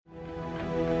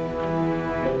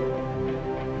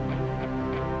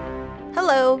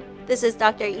This is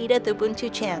Dr. Edith Ubuntu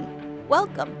Chan.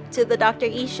 Welcome to the Dr.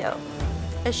 E Show,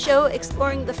 a show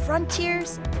exploring the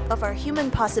frontiers of our human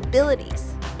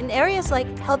possibilities in areas like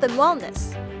health and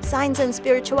wellness, science and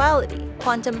spirituality,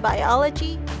 quantum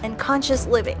biology, and conscious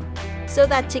living, so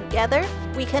that together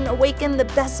we can awaken the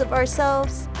best of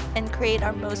ourselves and create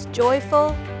our most joyful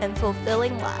and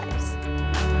fulfilling lives.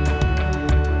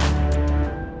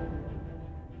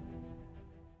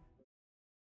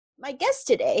 My guest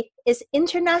today is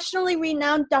internationally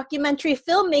renowned documentary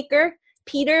filmmaker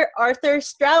Peter Arthur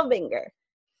Straubinger.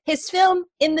 His film,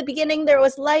 In the Beginning There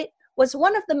Was Light, was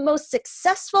one of the most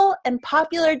successful and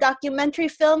popular documentary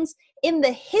films in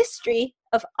the history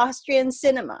of Austrian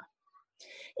cinema.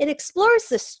 It explores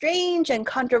the strange and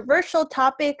controversial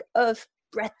topic of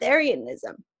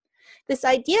breatharianism, this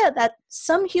idea that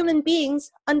some human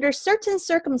beings, under certain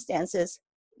circumstances,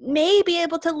 may be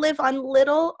able to live on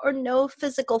little or no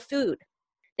physical food.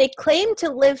 They claim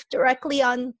to live directly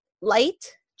on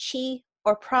light, chi,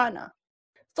 or prana.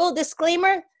 Full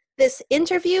disclaimer, this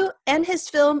interview and his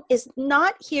film is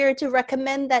not here to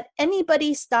recommend that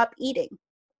anybody stop eating.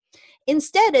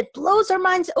 Instead, it blows our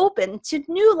minds open to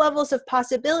new levels of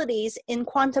possibilities in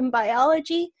quantum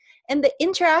biology and the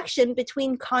interaction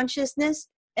between consciousness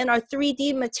and our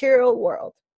 3D material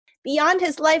world. Beyond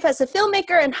his life as a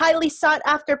filmmaker and highly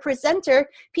sought-after presenter,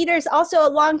 Peter is also a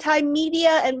longtime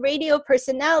media and radio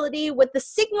personality with the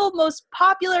single most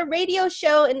popular radio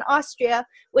show in Austria,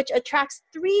 which attracts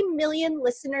 3 million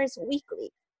listeners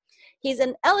weekly. He's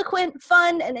an eloquent,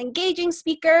 fun, and engaging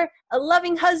speaker, a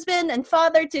loving husband and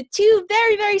father to 2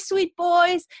 very, very sweet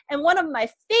boys, and one of my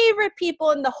favorite people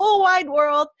in the whole wide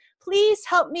world. Please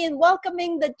help me in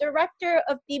welcoming the director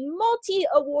of the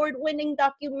multi-award-winning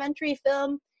documentary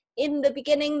film, In the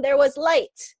Beginning There Was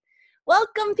Light.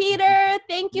 Welcome, Peter.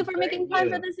 Thank you for making time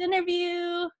for this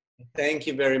interview. Thank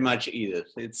you very much,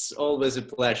 Edith. It's always a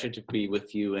pleasure to be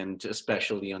with you, and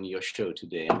especially on your show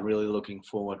today. I'm really looking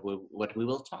forward to what we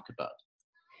will talk about.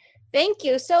 Thank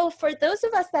you. So for those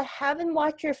of us that haven't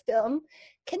watched your film,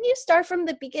 can you start from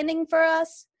the beginning for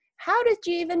us? How did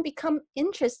you even become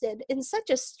interested in such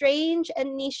a strange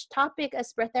and niche topic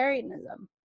as breatharianism?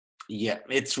 Yeah,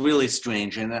 it's really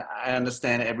strange. And I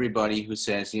understand everybody who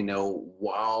says,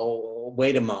 wow,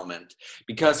 wait a moment,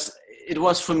 because it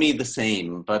was for me the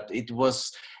same, but it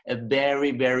was a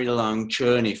very, very long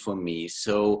journey for me.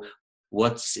 So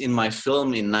what's in my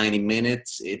film in 90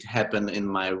 minutes, it happened in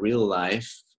my real life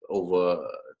over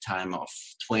a time of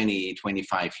 20,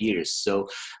 25 years. So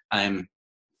I'm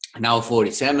now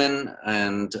 47,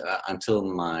 and until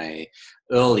my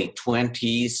early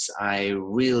 20s, I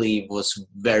really was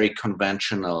very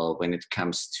conventional when it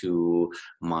comes to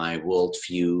my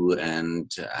worldview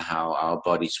and how our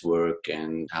bodies work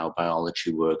and how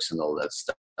biology works and all that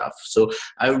stuff. So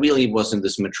I really was in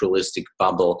this materialistic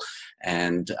bubble,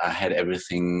 and I had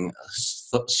everything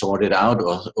sorted out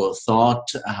or thought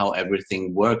how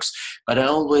everything works. But I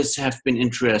always have been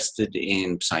interested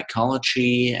in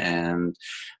psychology, and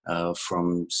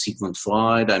from Sigmund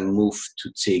Freud, I moved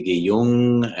to C.G.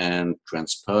 Jung and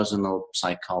transpersonal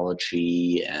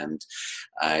psychology, and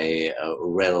I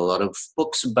read a lot of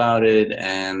books about it,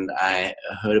 and I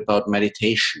heard about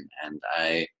meditation, and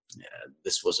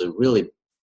this was a really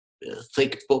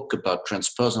thick book about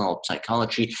transpersonal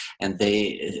psychology, and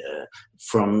they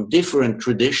from different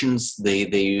traditions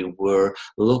they were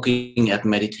looking at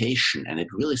meditation, and it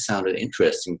really sounded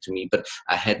interesting to me, but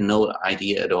I had no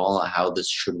idea at all how this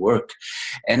should work.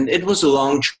 And it was a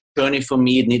long journey for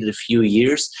me. It needed a few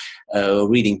years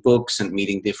reading books and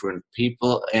meeting different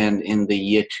people, and in the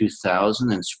year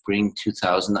 2000, in spring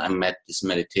 2000, I met this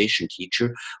meditation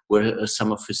teacher where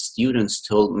some of his students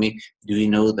told me, do you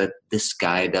know that this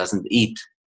guy doesn't eat?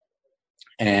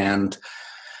 And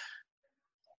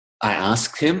I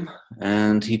asked him,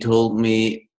 and he told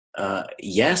me,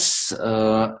 yes,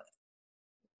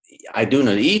 I do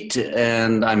not eat,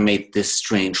 and I made this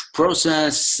strange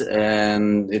process,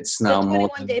 and it's now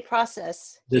more than 21-day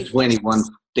process. The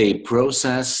 21-day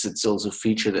process. It's also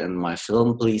featured in my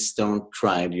film. Please don't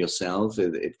try it yourself.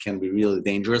 It can be really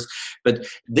dangerous. But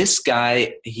this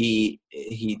guy, he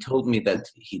told me that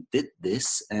he did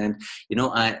this, and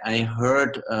I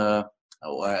heard.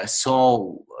 I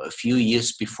saw a few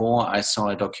years before, I saw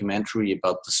a documentary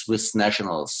about the Swiss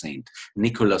national saint,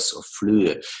 Nicholas of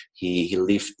Flüe. He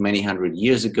lived many hundred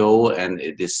years ago, and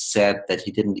it is said that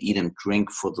he didn't eat and drink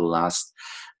for the last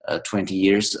 20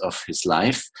 years of his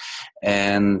life.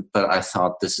 But I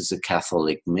thought this is a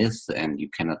Catholic myth, and you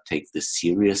cannot take this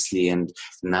seriously. And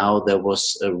now there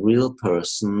was a real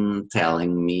person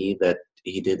telling me that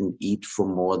he didn't eat for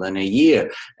more than a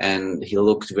year, and he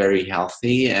looked very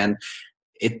healthy. And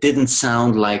it didn't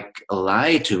sound like a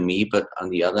lie to me, but on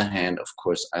the other hand, of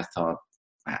course, I thought,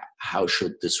 how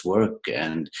should this work?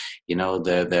 And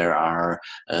there are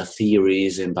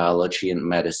theories in biology and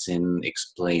medicine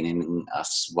explaining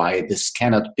us why this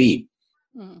cannot be.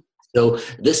 Mm. So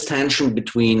this tension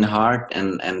between heart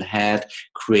and head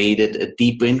created a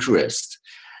deep interest.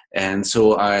 And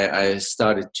so I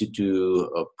started to do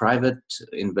a private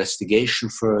investigation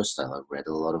first. I read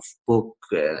a lot of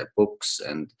books,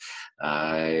 and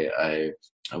I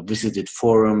visited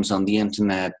forums on the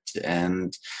internet,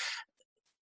 and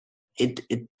it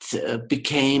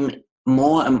became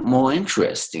more and more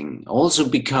interesting. Also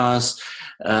because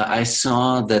I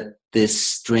saw that this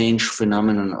strange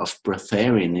phenomenon of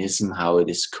breatharianism, how it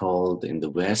is called in the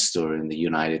West or in the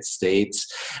United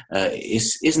States,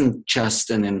 isn't just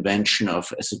an invention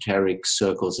of esoteric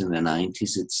circles in the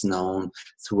 90s. It's known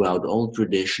throughout all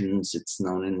traditions. It's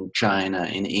known in China,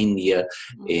 in India,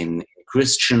 in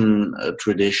Christian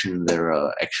tradition. There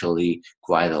are actually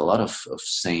quite a lot of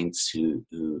saints who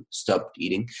stopped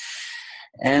eating.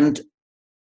 And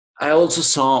I also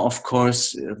saw, of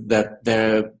course, that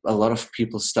there are a lot of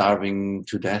people starving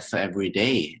to death every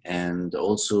day, and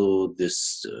also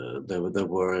there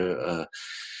were a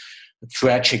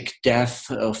tragic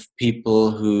death of people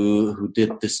who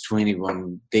did this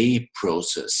 21-day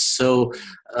process. So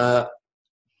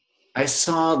I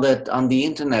saw that on the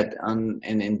internet and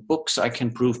in books, I can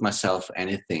prove myself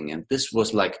anything. And this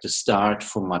was like the start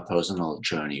for my personal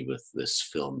journey with this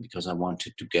film, because I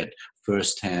wanted to get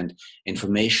firsthand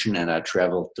information, and I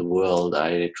traveled the world.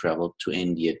 I traveled to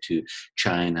India, to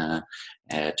China,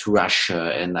 to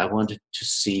Russia, and I wanted to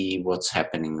see what's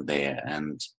happening there.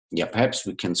 And yeah, perhaps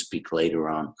we can speak later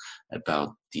on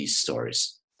about these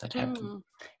stories that happened.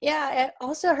 Yeah, I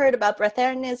also heard about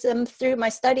breatharianism through my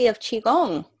study of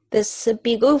Qigong, this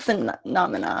Bigu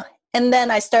phenomena. And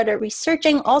then I started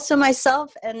researching also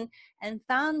myself and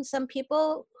found some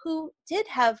people who did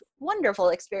have wonderful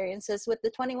experiences with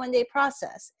the 21-day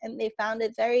process. And they found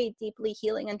it very deeply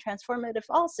healing and transformative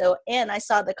also. And I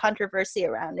saw the controversy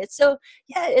around it. So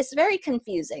yeah, it's very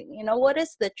confusing. What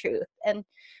is the truth? And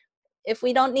if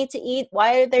we don't need to eat,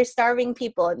 why are there starving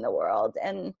people in the world?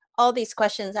 And all these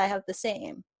questions, I have the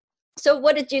same. So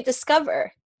what did you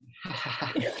discover?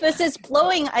 This is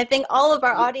blowing, I think, all of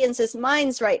our audience's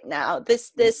minds right now.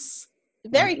 This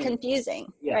very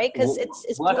confusing, Yeah. right? Because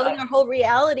it's blowing our whole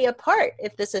reality apart,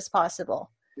 if this is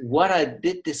possible. What I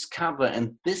did discover,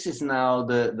 and this is now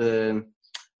the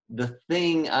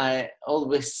thing I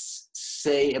always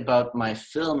say about my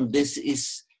film,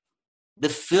 the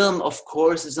film, of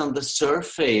course, is on the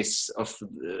surface of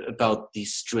about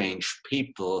these strange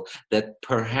people, that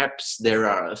perhaps there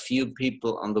are a few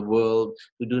people on the world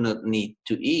who do not need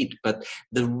to eat. But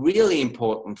the really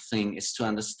important thing is to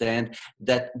understand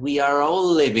that we are all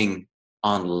living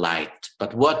on light.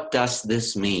 But what does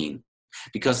this mean?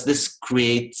 Because this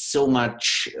creates so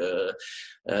much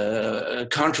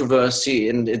controversy,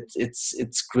 and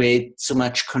it's creates so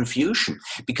much confusion.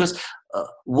 Because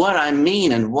what I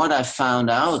mean and what I found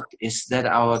out is that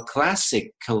our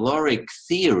classic caloric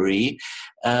theory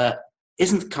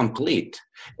isn't complete.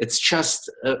 It's just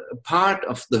a part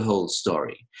of the whole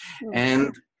story.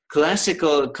 And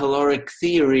classical caloric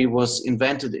theory was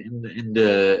invented in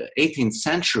the 18th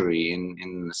century.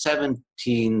 In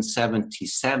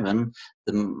 1777,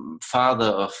 the father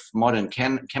of modern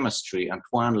chemistry,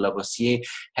 Antoine Lavoisier,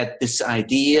 had this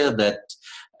idea that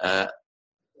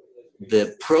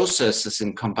the processes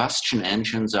in combustion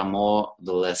engines are more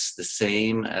or less the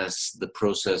same as the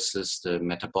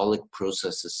metabolic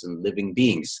processes in living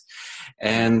beings.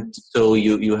 And so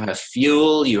you have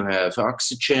fuel, you have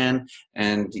oxygen,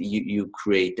 and you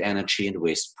create energy and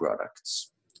waste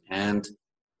products. And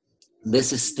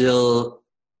this is still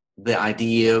the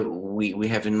idea we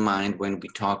have in mind when we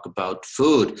talk about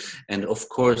food. And of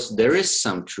course, there is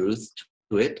some truth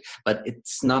to it, but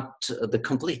it's not the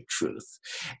complete truth.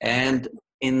 And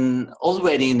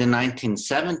already in the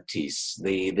 1970s,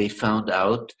 they found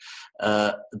out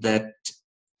that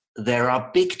there are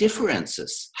big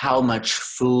differences how much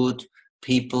food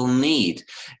people need.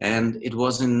 And it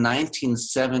was in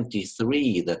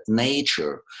 1973 that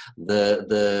Nature,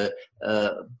 the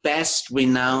best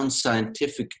renowned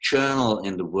scientific journal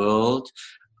in the world,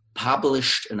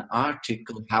 published an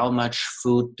article, how much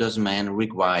food does man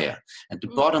require? And the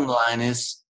bottom line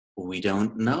is, we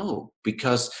don't know,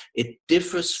 because it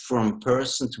differs from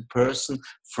person to person,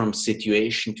 from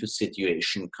situation to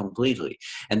situation completely.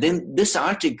 And in this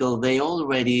article, they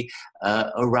already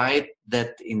write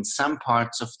that in some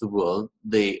parts of the world,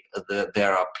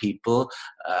 there are people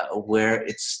where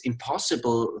it's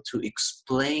impossible to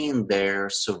explain their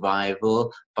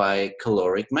survival by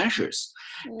caloric measures,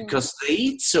 because they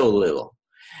eat so little.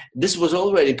 This was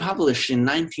already published in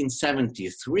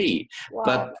 1973, Wow.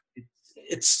 but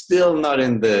it's still not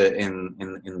in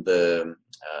the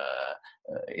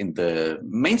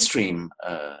mainstream,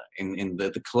 in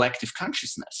the collective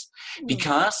consciousness,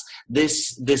 because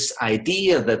this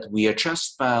idea that we are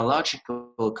just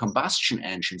biological combustion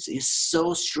engines is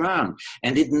so strong,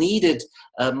 and it needed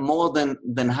more than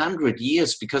 100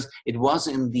 years, because it was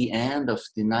in the end of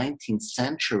the 19th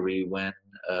century when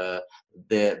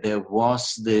there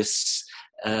was this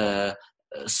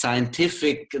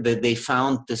scientific, that they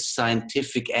found the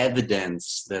scientific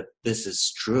evidence that this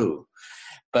is true.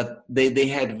 But they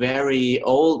had very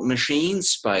old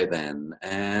machines by then,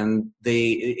 and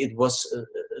it was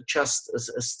just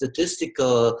a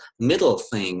statistical middle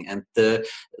thing, and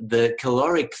the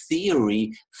caloric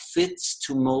theory fits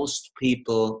to most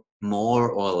people more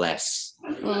or less.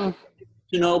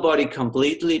 To nobody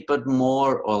completely, but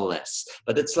more or less.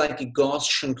 But it's like a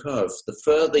Gaussian curve. The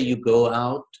further you go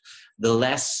out, the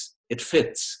less it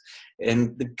fits.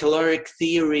 And the caloric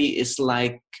theory is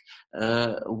like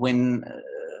when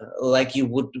like you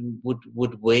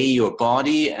would weigh your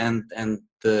body, and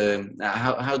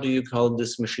how do you call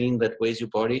this machine that weighs your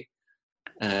body?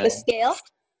 The scale?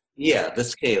 Yeah, the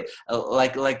scale,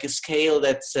 like a scale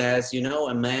that says,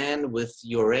 a man with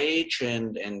your age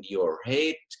and your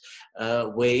height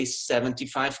weighs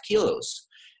 75 kilos.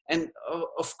 And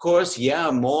of course,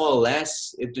 yeah, more or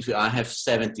less, if I have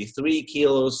 73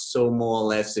 kilos, so more or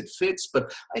less it fits,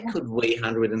 but I could weigh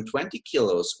 120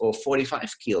 kilos or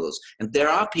 45 kilos. And there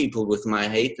are people with my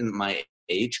height and my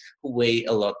age who weigh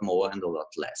a lot more and a lot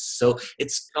less. So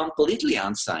it's completely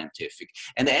unscientific.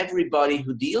 And everybody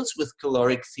who deals with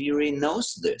caloric theory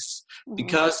knows this,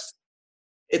 because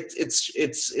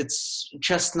it's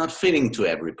just not fitting to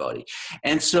everybody.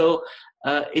 And so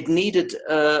it needed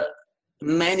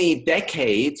many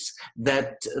decades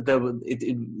that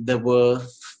there were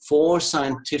 4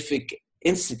 scientific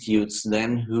institutes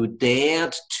then who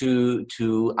dared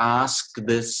to ask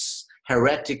this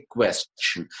heretic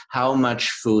question: how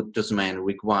much food does man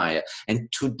require? And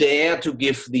to dare to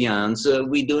give the answer,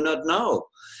 we do not know.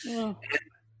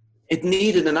 It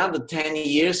needed another 10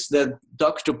 years that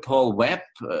Dr. Paul Webb,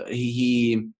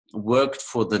 he worked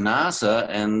for the NASA,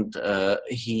 and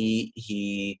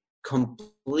he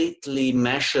completely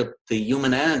measured the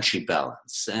human energy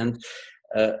balance. And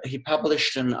he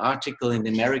published an article in the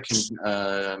American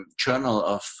Journal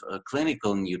of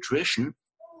Clinical Nutrition,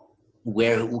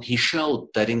 where he showed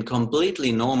that in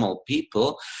completely normal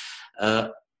people,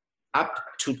 up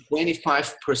to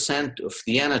 25% of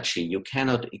the energy you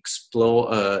cannot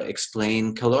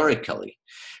explain calorically.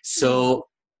 So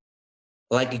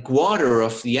like a quarter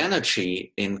of the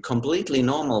energy in completely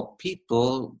normal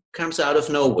people comes out of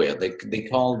nowhere. They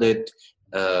called it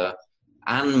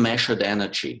unmeasured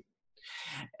energy.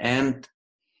 And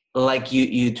like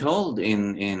you told,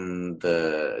 in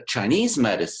the Chinese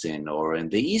medicine or in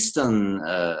the Eastern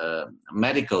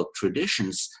medical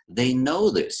traditions, they know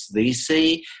this. They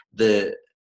say the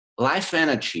life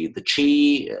energy, the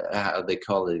chi, how they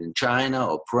call it in China,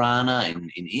 or prana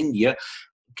in India,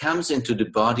 comes into the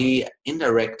body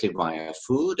indirectly via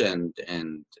food and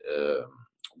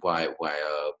via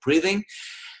breathing.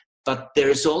 But there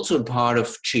is also a part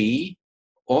of chi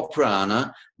or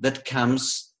prana that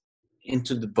comes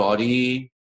into the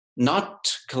body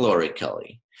not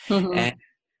calorically. And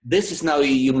this is, now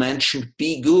you mentioned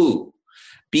bigu.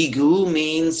 Bigu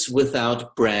means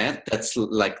without bread. That's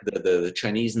like the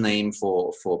Chinese name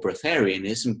for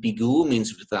breatharianism. Bigu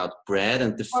means without bread,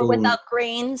 and the full, or without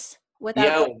grains.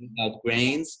 Without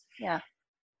grains. Yeah.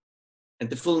 And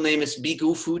the full name is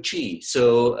Bigu Fuji.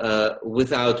 So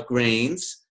without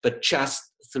grains, but just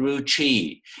through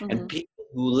chi. And people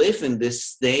who live in this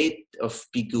state of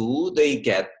Bigu, they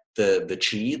get the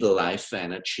chi, the life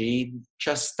energy,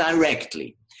 just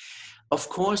directly. Of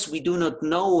course, we do not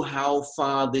know how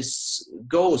far this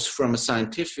goes from a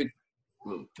scientific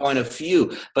point of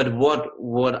view. But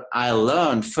what I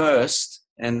learned first,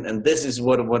 and this is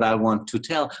what I want to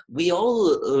tell, we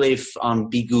all live on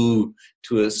Bigu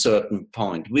to a certain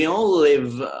point. We all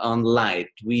live on light.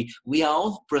 We are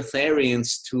all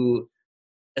breatharians to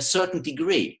a certain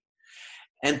degree.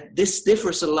 And this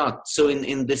differs a lot. So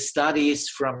in the studies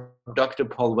from Dr.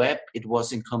 Paul Webb, it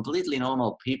was in completely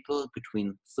normal people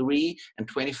between 3 and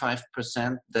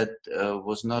 25% that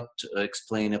was not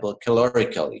explainable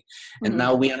calorically. And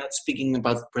now we are not speaking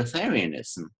about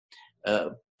breatharianism.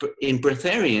 In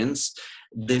breatharians,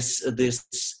 this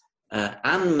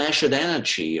unmeasured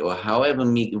energy, or however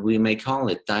we may call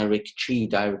it, direct chi,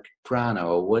 direct prana,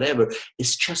 or whatever,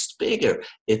 is just bigger.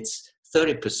 It's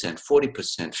 30%, 40%,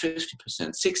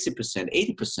 50%,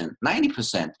 60%, 80%,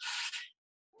 90%.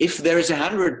 If there is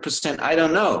 100%, I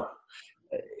don't know.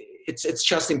 It's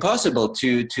just impossible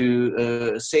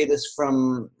to say this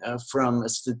from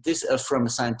a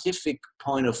scientific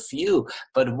point of view.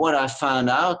 But what I found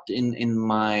out in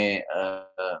my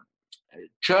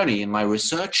journey, in my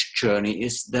research journey,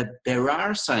 is that there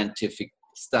are scientific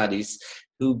studies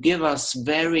who give us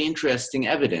very interesting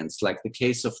evidence, like the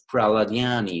case of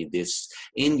Prahladiani, this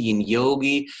Indian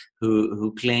yogi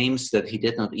who claims that he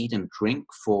did not eat and drink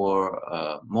for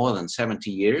more than 70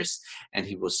 years, and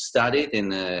he was studied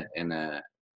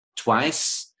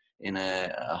twice in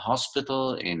a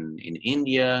hospital in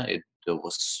India. There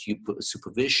was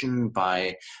supervision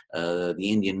by the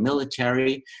Indian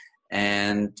military,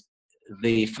 and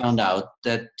they found out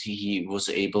that he was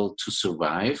able to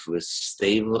survive with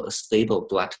stable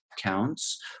blood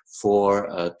counts for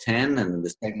 10, and in the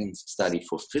second study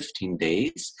for 15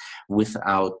 days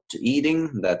without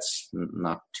eating. That's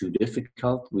not too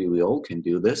difficult. We all can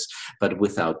do this, but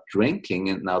without drinking.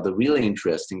 And now the really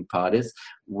interesting part is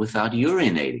without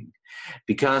urinating,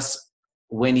 because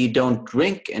when you don't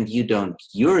drink and you don't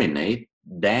urinate,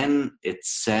 then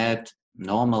it's said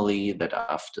normally that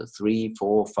after 3,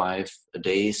 4, 5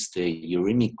 days, the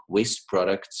uremic waste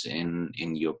products in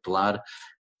your blood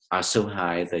are so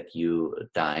high that you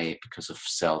die because of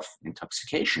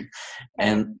self-intoxication.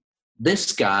 And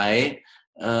this guy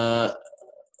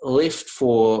lived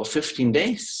for 15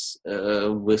 days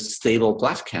with stable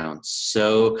blood counts.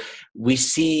 So we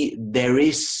see there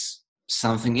is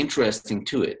something interesting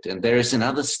to it. And there is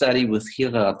another study with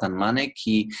Hiratan Manek.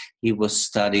 He was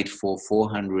studied for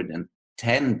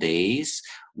 410 days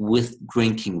with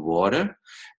drinking water,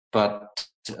 but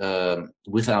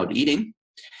without eating.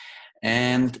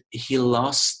 And he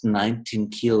lost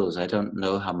 19 kilos. I don't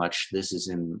know how much this is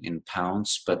in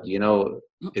pounds, but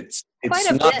it's quite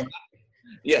a not, bit.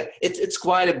 Yeah, it's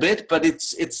quite a bit, but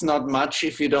it's not much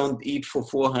if you don't eat for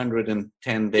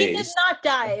 410 days. He did not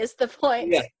die, is the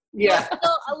point. He was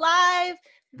still alive,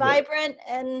 vibrant,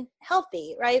 and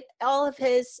healthy, right? All of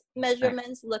his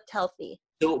measurements looked healthy.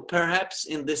 So perhaps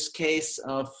in this case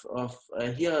of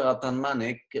Hiratan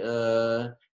Manek,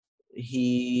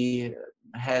 he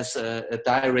has a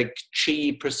direct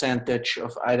chi percentage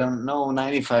of, I don't know,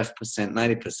 95%,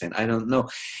 90%, I don't know.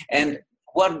 And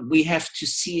what we have to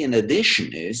see in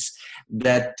addition is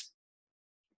that,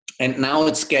 and now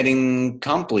it's getting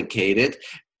complicated,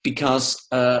 because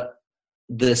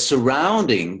the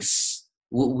surroundings,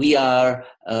 we are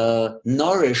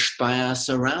nourished by our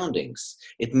surroundings.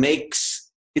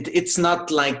 It's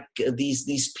not like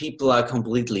these people are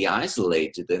completely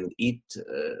isolated and eat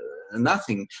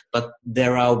nothing, but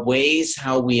there are ways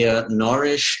how we are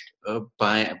nourished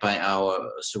by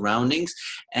our surroundings.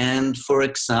 And for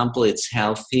example, it's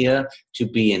healthier to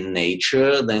be in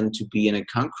nature than to be in a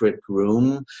concrete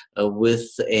room with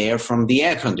air from the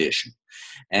air condition.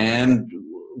 And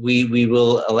we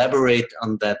will elaborate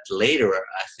on that later,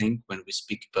 I think, when we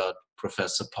speak about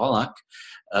Professor Pollack.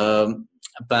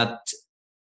 But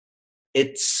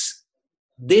it's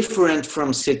different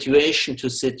from situation to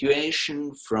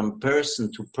situation, from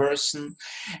person to person.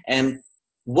 And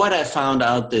what I found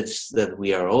out is that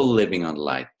we are all living on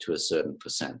light to a certain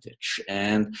percentage.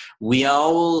 And we are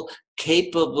all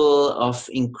capable of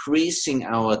increasing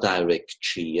our direct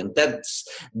chi. And that's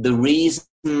the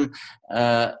reason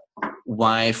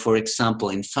why, for example,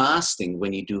 in fasting,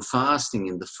 when you do fasting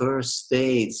in the first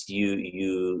days, you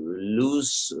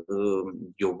lose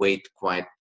your weight quite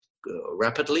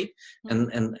rapidly,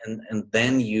 and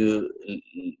then you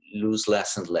lose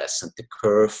less and less, and the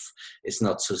curve is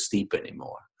not so steep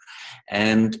anymore.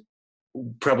 And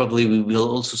probably we will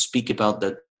also speak about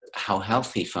that, how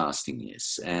healthy fasting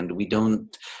is, and we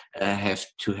don't have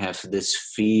to have this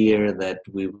fear that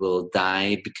we will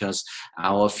die because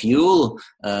our fuel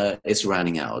is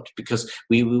running out. Because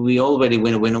we already,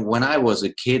 when I was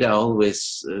a kid, I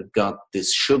always got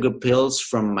these sugar pills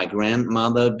from my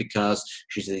grandmother, because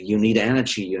she said, you need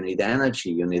energy, you need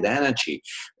energy, you need energy.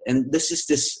 And this is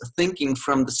this thinking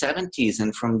from the 70s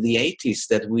and from the 80s,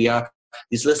 that we are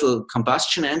these little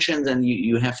combustion engines, and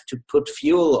you have to put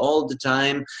fuel all the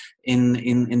time in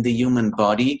the human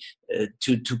body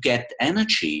to get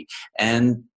energy.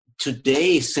 And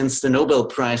today, since the Nobel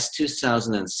Prize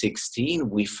 2016,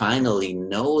 we finally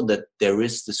know that there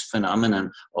is this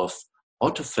phenomenon of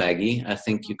autophagy, I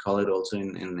think you call it also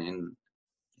in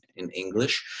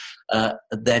English,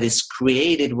 that is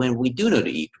created when we do not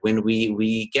eat, when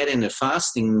we get in a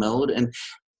fasting mode. And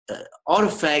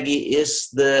autophagy is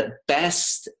the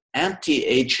best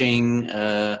anti-aging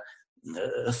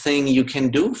thing you can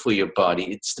do for your body.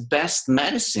 It's the best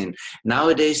medicine.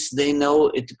 Nowadays, they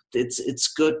know it's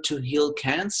good to heal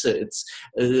cancer. It's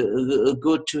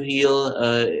good to heal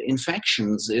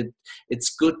infections. It's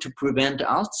good to prevent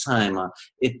Alzheimer.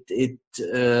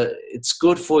 It's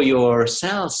good for your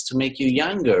cells to make you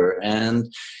younger.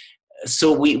 And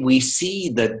so we see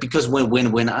that, because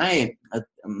when I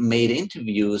made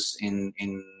interviews in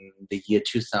the year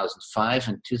 2005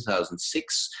 and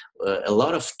 2006, a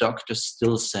lot of doctors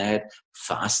still said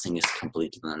fasting is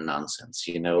completely nonsense.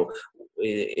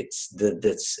 It's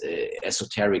this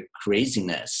esoteric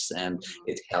craziness, and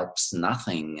it helps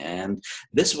nothing. And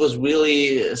this was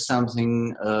really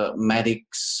something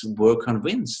medics were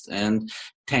convinced. And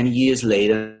 10 years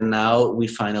later, now we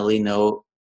finally know,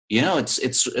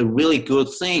 it's a really good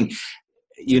thing.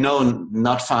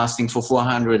 Not fasting for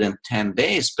 410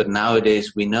 days, but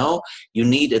nowadays we know you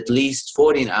need at least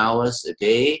 14 hours a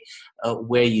day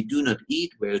where you do not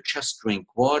eat, where you just drink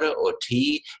water or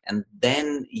tea, and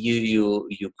then you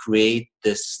create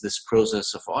this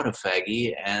process of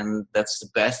autophagy, and that's the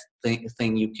best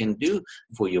thing you can do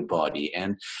for your body.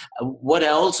 And what I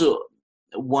also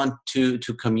want to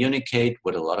communicate,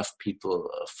 what a lot of people,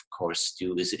 of course,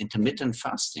 do, is intermittent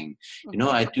fasting.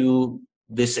 I do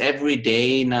this every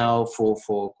day now for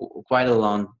quite a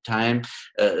long time,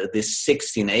 this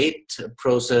 16-8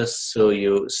 process. So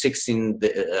you 16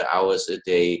 hours a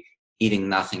day eating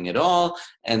nothing at all,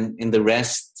 and in the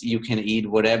rest you can eat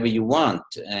whatever you want,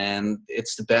 and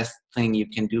it's the best thing you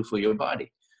can do for your body.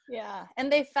 Yeah,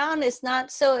 and they found it's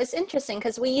not, so it's interesting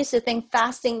because we used to think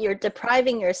fasting, you're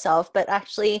depriving yourself, but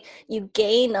actually you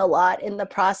gain a lot in the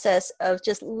process of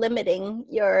just limiting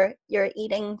your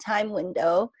eating time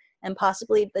window and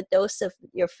possibly the dose of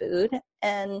your food.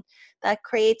 And that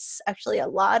creates actually a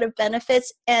lot of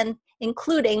benefits, and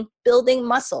including building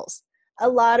muscles. A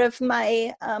lot of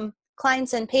my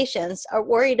clients and patients are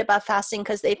worried about fasting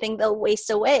because they think they'll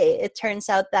waste away. It turns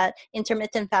out that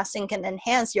intermittent fasting can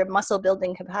enhance your muscle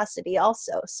building capacity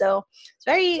also. So it's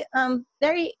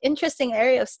very interesting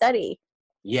area of study.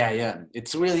 Yeah.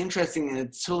 It's really interesting, and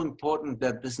it's so important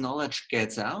that this knowledge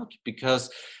gets out, because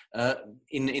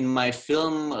in my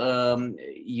film,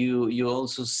 you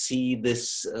also see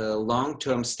this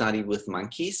long-term study with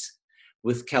monkeys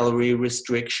with calorie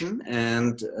restriction,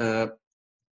 and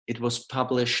it was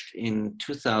published in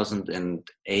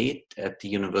 2008 at the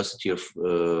University of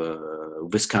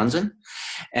Wisconsin.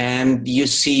 And you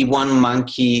see one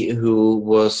monkey who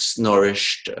was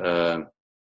nourished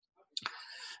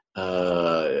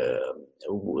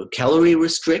calorie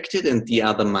restricted, and the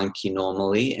other monkey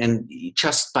normally. And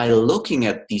just by looking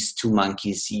at these two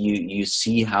monkeys, you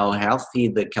see how healthy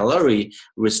the calorie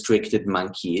restricted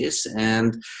monkey is,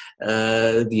 and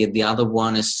the other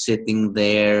one is sitting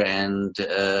there, and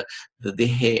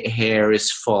the hair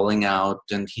is falling out,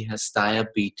 and he has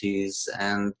diabetes,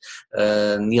 and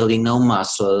nearly no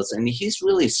muscles, and he's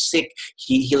really sick.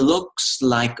 He looks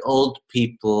like old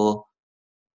people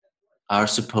are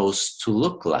supposed to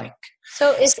look like.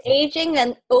 So is aging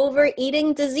an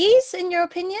overeating disease, in your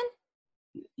opinion?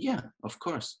 Yeah, of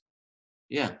course.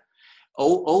 Yeah.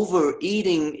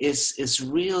 Overeating is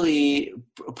really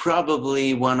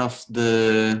probably one of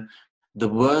the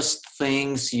worst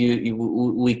things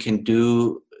we can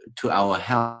do to our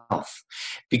health,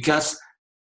 because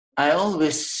I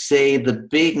always say the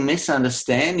big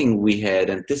misunderstanding we had,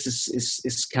 and this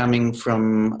is coming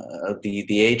from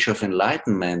the age of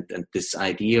enlightenment, and this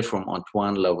idea from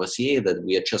Antoine Lavoisier that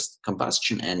we are just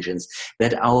combustion engines,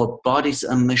 that our bodies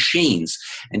are machines.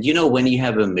 And when you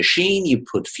have a machine, you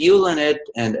put fuel in it,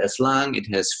 and as long it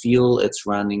has fuel, it's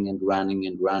running and running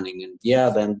and running, and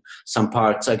then some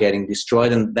parts are getting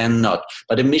destroyed and then not.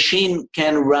 But a machine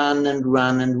can run and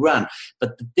run and run.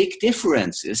 But the big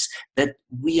difference is that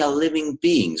we are living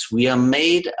beings. We are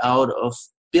made out of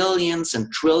billions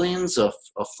and trillions of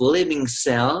living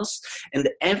cells, and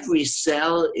every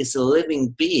cell is a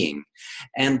living being.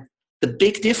 And the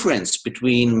big difference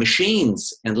between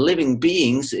machines and living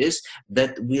beings is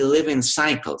that we live in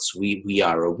cycles. We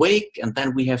are awake, and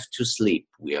then we have to sleep.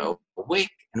 We are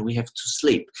awake and we have to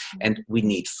sleep. And we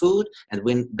need food, and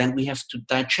then we have to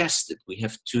digest it. We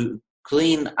have to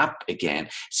clean up again.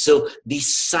 So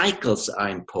these cycles are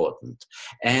important.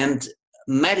 And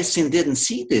medicine didn't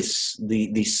see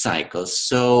these cycles.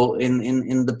 So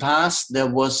in the past, there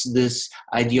was this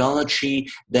ideology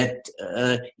that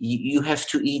you have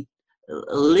to eat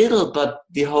a little but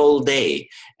the whole day.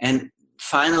 And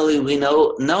finally we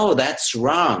know, no, that's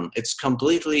wrong. It's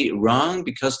completely wrong,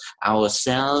 because our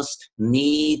cells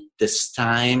need this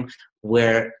time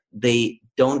where they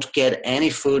don't get any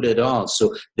food at all,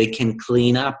 so they can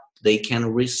clean up, they can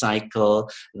recycle,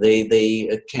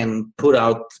 they can put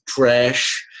out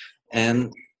trash.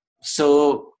 And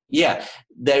so yeah,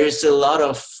 there is a lot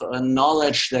of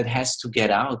knowledge that has to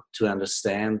get out to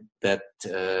understand that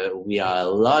we are a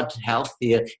lot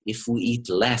healthier if we eat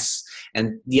less.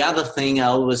 And the other thing I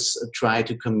always try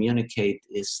to communicate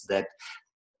is that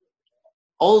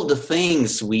all the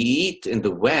things we eat in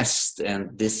the West,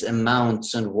 and these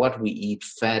amounts, and what we eat,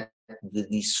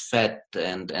 these fat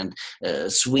and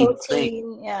sweet Protein,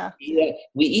 things, yeah.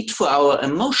 we eat for our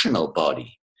emotional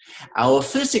body. Our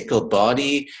physical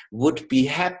body would be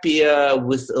happier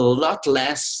with a lot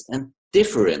less and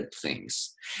different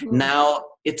things. Now,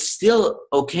 it's still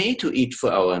okay to eat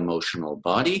for our emotional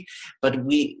body, but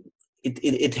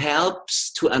it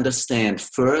helps to understand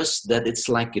first that it's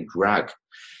like a drug.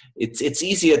 It's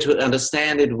easier to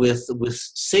understand it with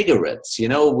cigarettes.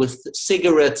 With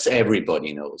cigarettes,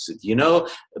 everybody knows it.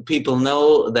 People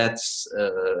know that's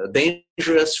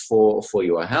dangerous for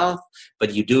your health,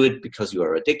 but you do it because you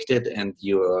are addicted and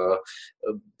you are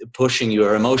pushing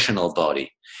your emotional body.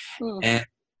 And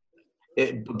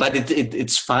but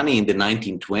it's funny, in the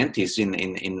 1920s,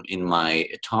 in my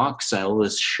talks, I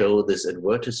always show these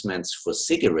advertisements for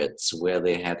cigarettes where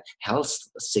they had health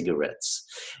cigarettes,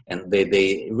 and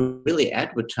they really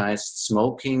advertised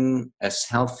smoking as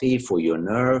healthy for your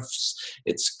nerves.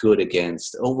 It's good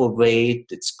against overweight.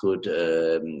 It's good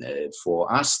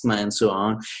for asthma and so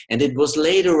on. And it was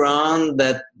later on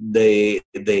that they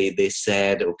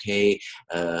said, okay,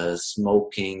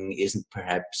 smoking isn't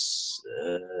perhaps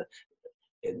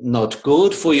not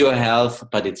good for your health,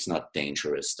 but it's not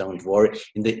dangerous. Don't worry.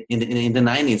 In the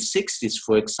 1960s,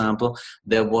 for example,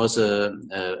 there was a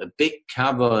big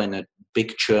cover in a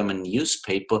big German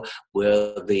newspaper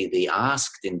where they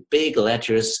asked in big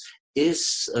letters,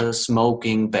 is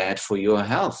smoking bad for your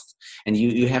health? And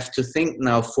you have to think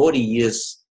now, 40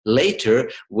 years later,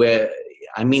 where,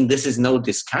 I mean, this is no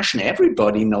discussion.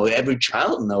 Everybody knows, every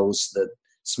child knows that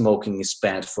smoking is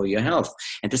bad for your health.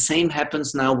 And the same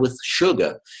happens now with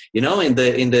sugar. In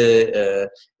the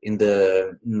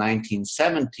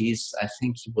 1970s, I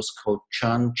think he was called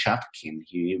John Chapkin.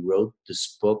 He wrote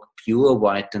this book, Pure,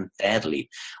 White and Deadly,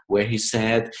 where he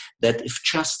said that if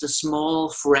just a small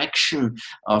fraction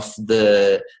of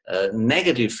the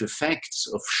negative effects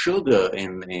of sugar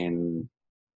in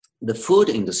the food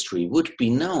industry would be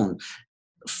known,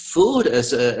 food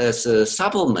as a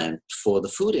supplement for the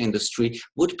food industry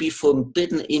would be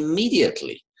forbidden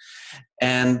immediately.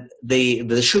 And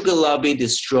the sugar lobby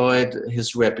destroyed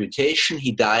his reputation.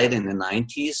 He died in the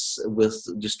 90s with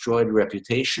destroyed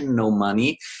reputation, no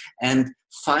money. And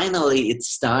finally, it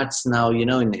starts now, in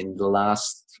the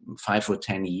last 5 or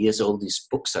 10 years, all these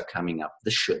books are coming up,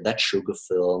 that sugar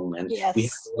film, and yes. We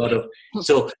have a lot of,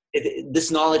 so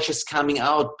this knowledge is coming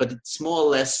out, but it's more or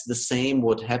less the same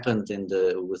what happened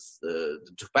with the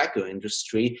tobacco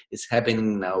industry is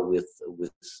happening now with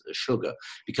sugar.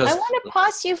 Because I want to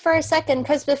pause you for a second,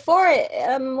 because before,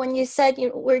 when you said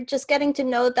we're just getting to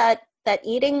know that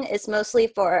eating is mostly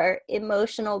for our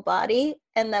emotional body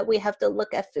and that we have to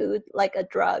look at food like a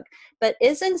drug. But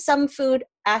isn't some food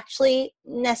actually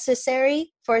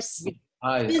necessary for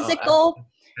physical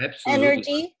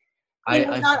energy?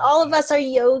 Not all of us are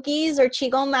yogis or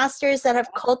qigong masters that have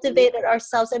cultivated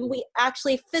ourselves, and we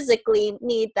actually physically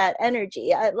need that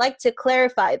energy. I'd like to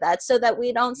clarify that so that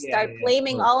we don't start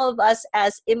blaming all of us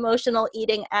as emotional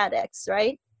eating addicts,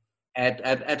 right?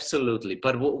 Absolutely.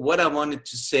 But what I wanted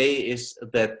to say is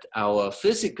that our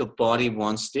physical body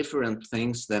wants different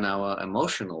things than our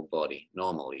emotional body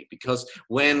normally. Because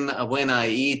when I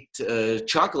eat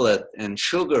chocolate and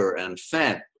sugar and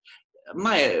fat,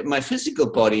 my physical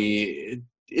body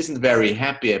isn't very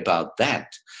happy about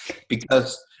that,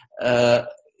 because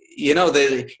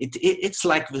it's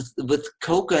like with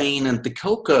cocaine and the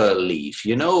coca leaf.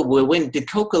 When the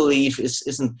coca leaf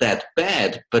isn't that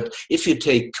bad, but if you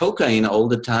take cocaine all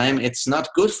the time, it's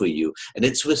not good for you. And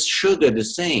it's with sugar the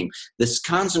same. This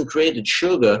concentrated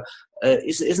sugar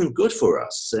isn't good for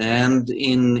us. And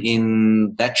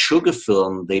in that sugar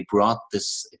film, they brought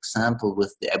this example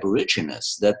with the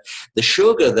Aborigines, that the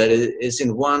sugar that is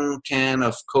in one can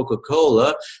of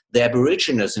Coca-Cola, the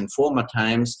Aborigines in former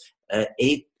times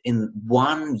ate in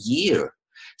 1 year.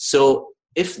 So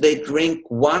if they drink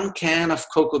one can of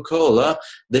Coca-Cola,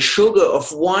 the sugar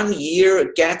of 1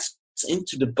 year gets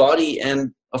into the body,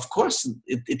 and of course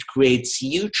it creates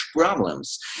huge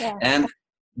problems. Yeah. And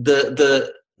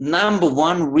the number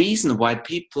one reason why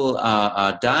people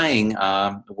are dying,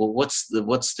 what's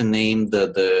the name,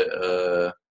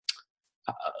 the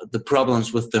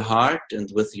problems with the heart and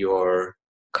with your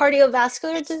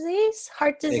Cardiovascular disease,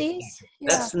 heart disease. Exactly. Yeah.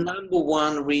 That's the number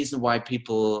one reason why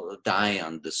people die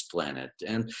on this planet.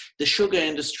 And the sugar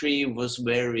industry was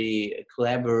very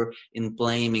clever in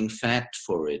blaming fat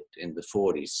for it in the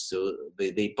 40s. So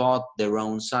they bought their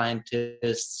own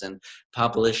scientists and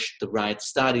published the right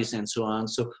studies and so on.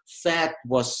 So fat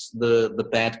was the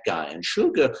bad guy. And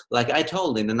sugar, like I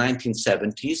told, in the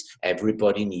 1970s,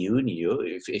 everybody knew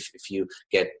if you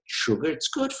get sugar, it's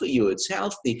good for you, it's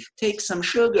healthy, take some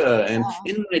sugar. And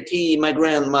in my tea, my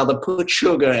grandmother put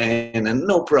sugar in, and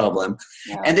no problem.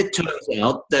 Yeah. And it turns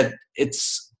out that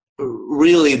it's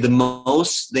really the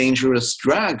most dangerous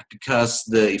drug, because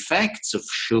the effects of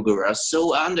sugar are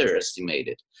so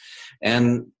underestimated.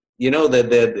 And you know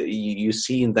that you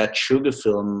see in that sugar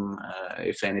film,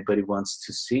 if anybody wants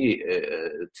to see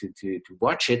to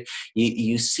watch it,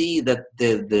 you see that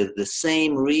the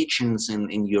same regions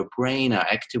in your brain are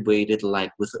activated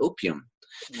like with opium.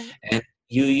 And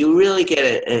you really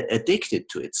get addicted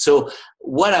to it. So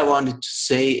what I wanted to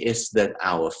say is that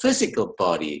our physical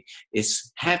body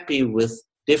is happy with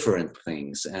different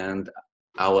things, and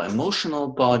our emotional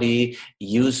body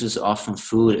uses often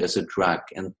food as a drug,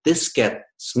 and this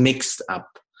gets mixed up.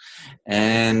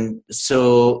 And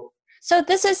so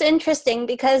this is interesting,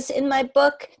 because in my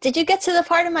book, did you get to the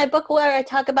part of my book where I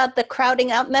talk about the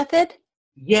crowding out method?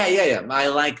 yeah, I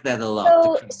like that a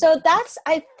lot. So that's,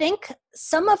 I think,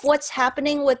 some of what's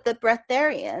happening with the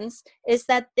breatharians is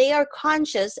that they are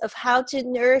conscious of how to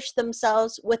nourish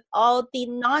themselves with all the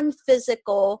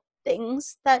non-physical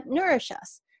things that nourish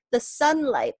us. The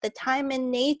sunlight, the time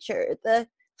in nature, the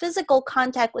physical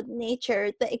contact with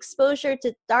nature, the exposure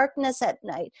to darkness at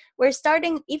night. We're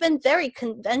starting, even very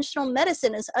conventional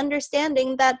medicine is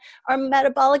understanding that our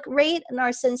metabolic rate and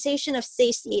our sensation of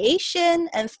satiation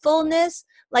and fullness,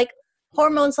 like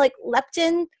hormones like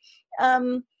leptin,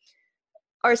 our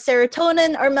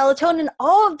serotonin, our melatonin,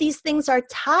 all of these things are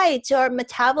tied to our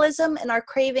metabolism and our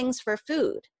cravings for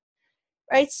food.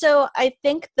 Right? So I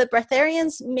think the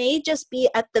breatharians may just be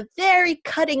at the very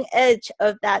cutting edge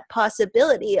of that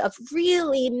possibility of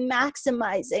really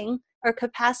maximizing our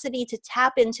capacity to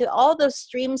tap into all those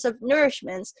streams of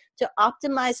nourishments to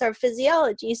optimize our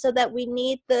physiology, so that we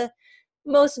need the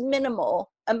most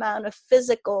minimal amount of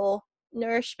physical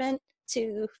nourishment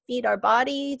to feed our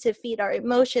body, to feed our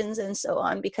emotions, and so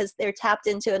on, because they're tapped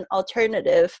into an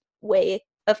alternative way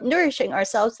of nourishing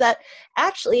ourselves that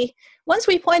actually, once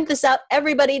we point this out,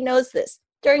 everybody knows this.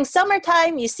 During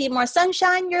summertime, you see more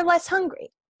sunshine, you're less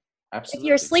hungry. Absolutely. If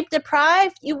you're sleep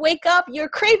deprived, you wake up, you're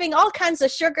craving all kinds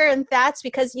of sugar and fats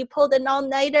because you pulled an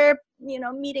all-nighter,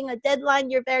 meeting a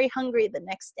deadline, you're very hungry the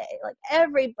next day. Like,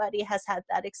 everybody has had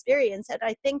that experience. And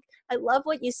I think I love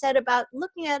what you said about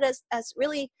looking at us as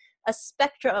really a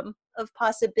spectrum of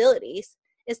possibilities.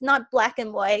 It's not black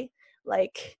and white,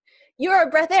 like, you're a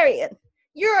breatharian,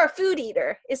 you're a food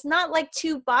eater. It's not like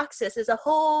two boxes. It's a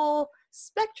whole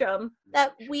spectrum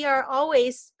that we are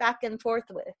always back and forth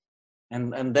with.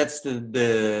 And that's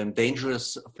the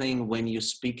dangerous thing when you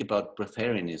speak about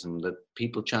breatharianism, that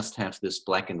people just have this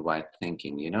black and white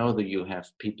thinking. That you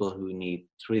have people who need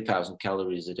 3,000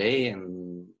 calories a day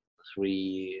and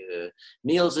 3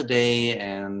 meals a day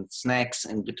and snacks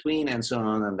in between and so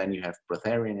on, and then you have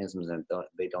breatharianisms and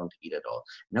they don't eat at all.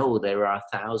 No, there are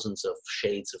thousands of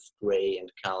shades of gray and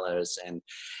colors, and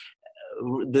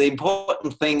the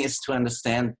important thing is to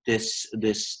understand this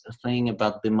thing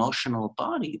about the emotional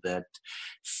body, that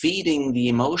feeding the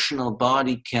emotional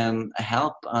body can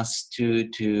help us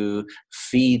to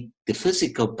feed the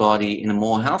physical body in a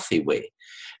more healthy way.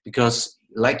 Because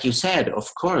like you said, of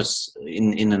course,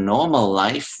 in a normal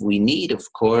life, we need,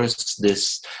 of course,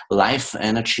 this life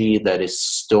energy that is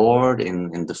stored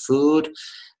in the food.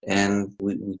 And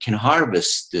we can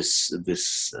harvest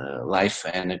this life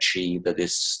energy that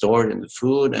is stored in the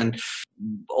food. And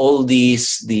all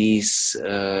these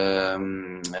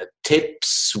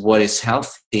tips, what is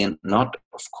healthy and not,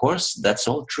 of course, that's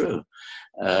all true.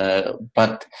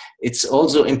 But it's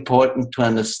also important to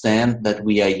understand that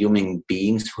we are human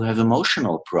beings who have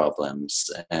emotional problems,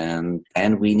 and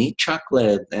we need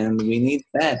chocolate, and we need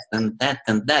that and that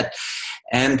and that.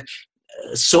 And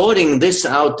sorting this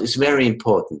out is very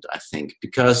important, I think,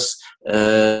 because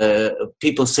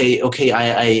people say, okay,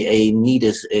 I need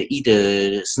to eat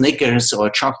a Snickers or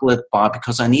a chocolate bar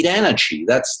because I need energy.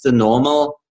 That's the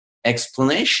normal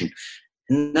explanation.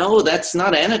 No, that's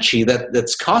not energy.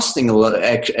 That's costing a lot,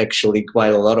 actually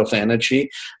quite a lot of energy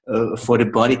for the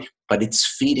body, but it's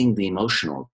feeding the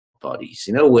emotional bodies.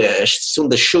 You know, where as soon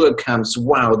the sugar comes,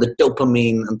 wow, the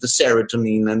dopamine and the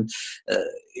serotonin, and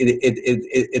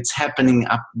it's happening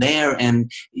up there, and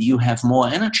you have more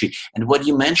energy. And what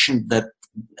you mentioned, that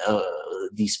uh,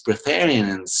 these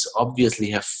breatharians obviously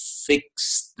have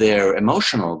fixed their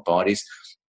emotional bodies,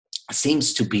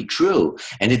 seems to be true.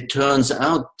 And it turns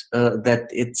out that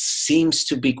it seems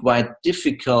to be quite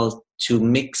difficult to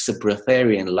mix a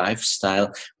breatharian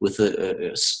lifestyle with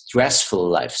a stressful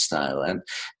lifestyle. And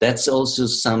that's also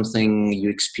something you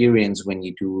experience when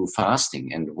you do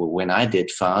fasting. And when I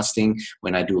did fasting,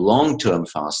 when I do long-term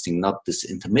fasting, not this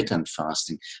intermittent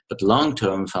fasting, but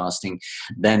long-term fasting,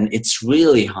 then it's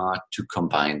really hard to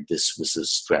combine this with a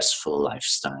stressful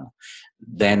lifestyle.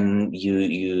 Then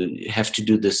you have to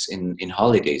do this in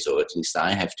holidays, or at least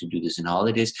I have to do this in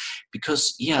holidays,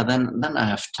 because then I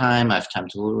have time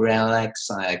to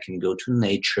relax. I can go to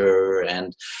nature,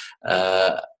 and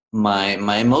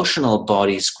my emotional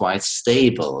body is quite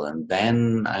stable, and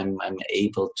then I'm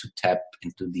able to tap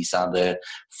into these other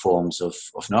forms of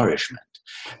nourishment.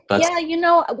 But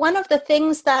Yeah, one of the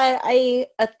things that a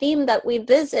theme that we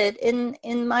visit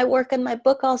in my work and my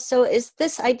book also is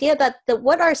this idea that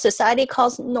what our society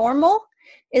calls normal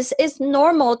is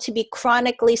normal to be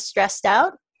chronically stressed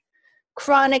out,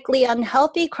 chronically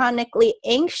unhealthy, chronically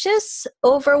anxious,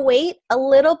 overweight, a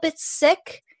little bit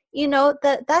sick.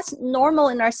 That's normal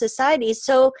in our society.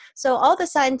 So all the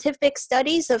scientific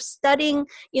studies of studying,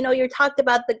 you talked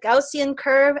about the Gaussian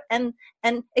curve and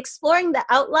exploring the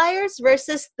outliers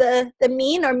versus the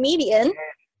mean or median.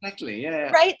 exactly,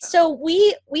 yeah. Right. So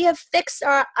we have fixed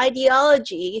our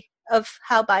ideology of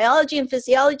how biology and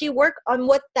physiology work on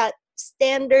what that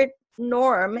standard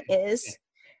norm is.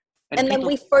 And then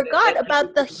we forgot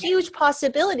about the huge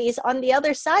possibilities on the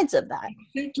other sides of that.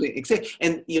 Exactly.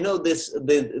 And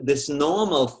this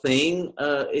normal thing,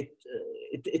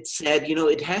 it said,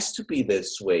 it has to be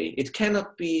this way. It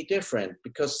cannot be different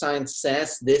because science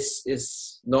says this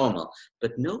is normal.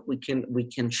 But no, we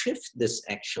can shift this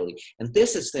actually, and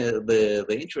this is the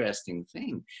interesting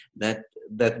thing, that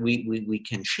we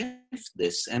can shift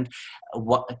this. And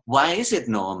why is it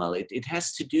normal? It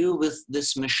has to do with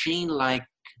this machine-like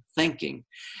thinking,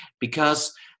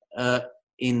 because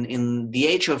in the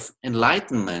age of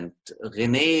enlightenment,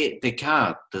 René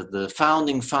Descartes, the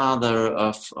founding father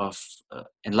of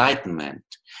enlightenment,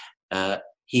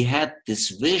 he had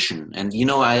this vision. And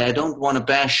I don't want to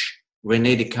bash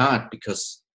René Descartes,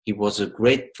 because he was a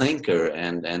great thinker,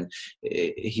 and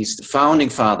he's the founding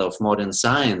father of modern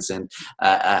science, and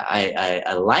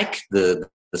I like the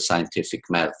scientific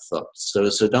method. So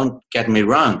don't get me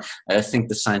wrong. I think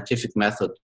the scientific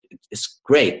method is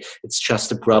great. It's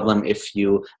just a problem if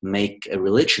you make a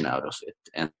religion out of it,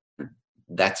 and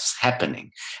that's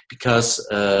happening because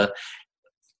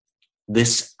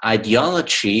this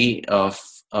ideology of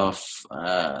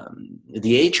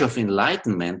the age of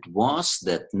enlightenment was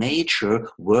that nature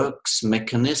works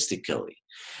mechanistically.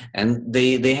 And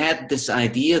they had this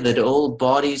idea that all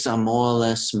bodies are more or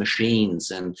less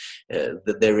machines, and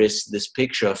that there is this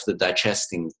picture of the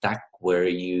digesting duck where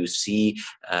you see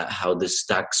how the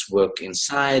ducks work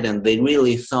inside, and they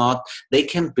really thought they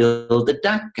can build a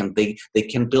duck, and they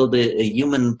can build a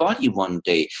human body one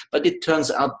day. But it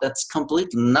turns out that's complete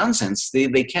nonsense.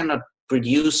 They cannot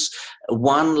produce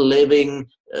one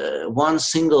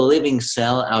single living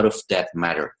cell out of dead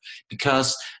matter,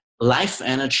 because life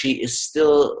energy is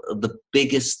still the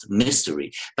biggest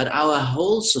mystery. But our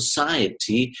whole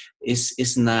society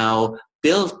is now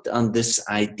built on this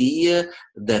idea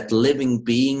that living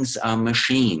beings are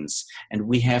machines, and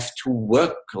we have to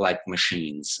work like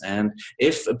machines. And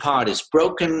if a part is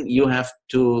broken, you have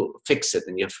to fix it,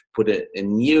 and you have to put a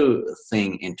new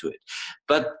thing into it.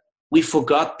 But we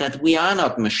forgot that we are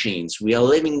not machines. We are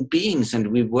living beings,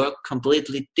 and we work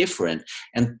completely different.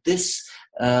 And this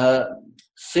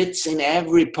fits in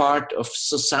every part of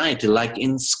society. Like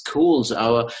in schools,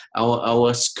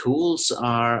 our schools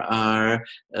are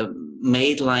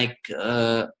made like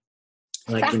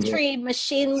factory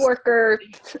machine worker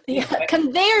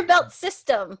conveyor belt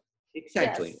system.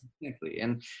 Exactly, Yes. exactly.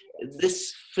 And Yes.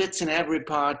 this fits in every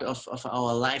part of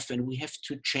our life, and we have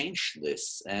to change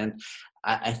this. And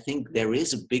I think there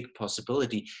is a big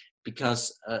possibility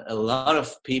because a lot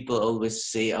of people always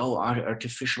say, oh,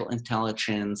 artificial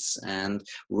intelligence and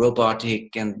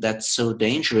robotic, and that's so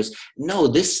dangerous. No,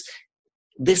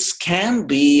 this can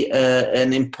be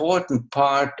an important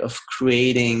part of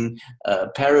creating a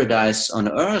paradise on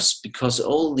earth, because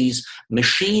all these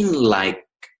machine-like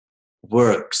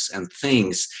works and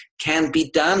things can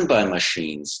be done by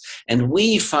machines, and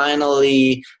we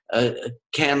finally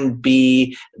can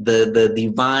be the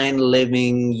divine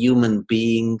living human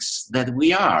beings that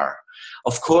we are.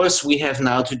 Of course, we have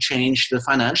now to change the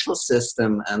financial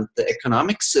system and the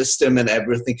economic system and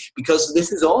everything, because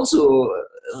this is also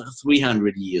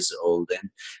 300 years old. And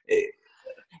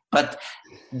but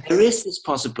there is this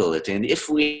possibility, and if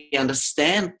we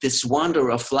understand this wonder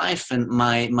of life, and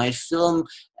my film,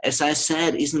 as I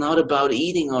said, is not about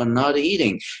eating or not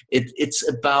eating. It's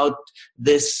about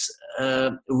this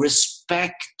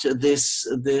respect,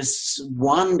 this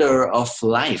wonder of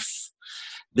life,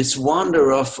 this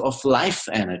wonder of life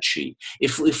energy.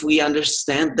 If we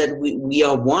understand that we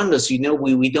are wonders,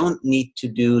 we don't need to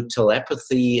do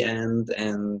telepathy and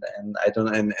I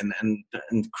don't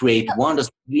and create wonders.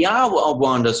 We are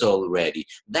wonders already.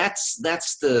 That's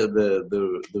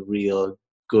the real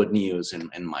good news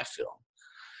in my film.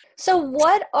 So,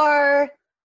 what are,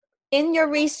 in your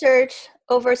research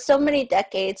over so many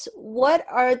decades, what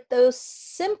are those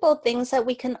simple things that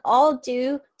we can all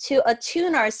do to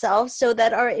attune ourselves so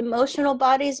that our emotional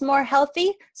body is more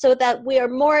healthy, so that we are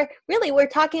more, really, we're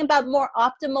talking about more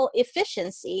optimal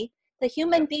efficiency, the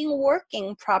human being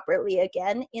working properly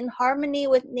again in harmony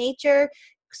with nature,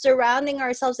 surrounding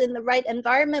ourselves in the right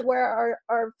environment where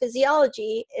our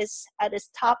physiology is at its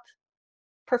top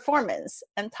performance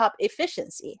and top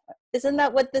efficiency. Isn't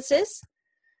that what this is?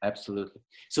 Absolutely.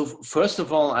 So first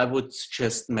of all, I would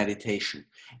suggest meditation.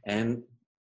 And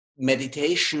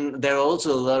meditation, there are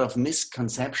also a lot of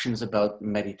misconceptions about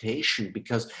meditation,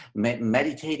 because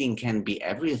meditating can be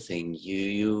everything.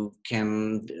 You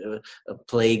can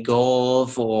play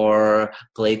golf or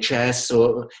play chess,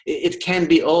 or it can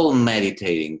be all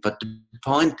meditating. But the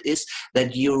point is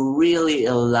that you really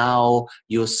allow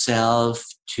yourself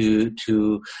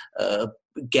to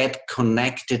get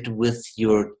connected with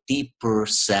your deeper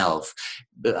self.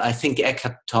 I think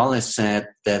Eckhart Tolle said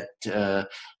that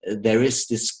there is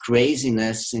this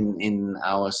craziness in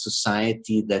our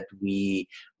society, that we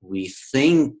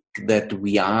think that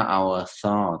we are our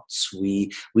thoughts.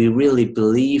 We really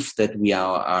believe that we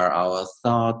are our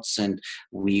thoughts, and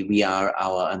we are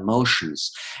our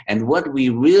emotions. And what we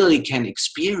really can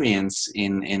experience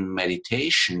in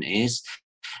meditation is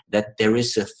that there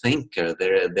is a thinker,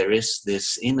 there is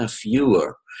this inner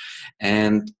viewer.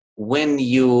 And when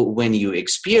you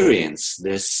experience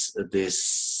this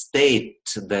state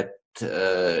that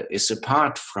is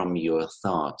apart from your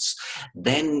thoughts,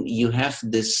 then you have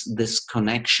this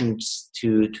connection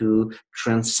to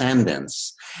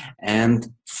transcendence, and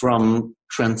from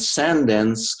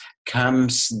transcendence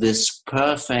comes this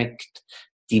perfect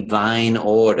divine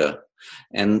order,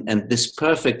 and this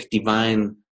perfect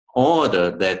divine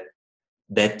order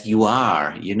that you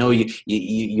are, your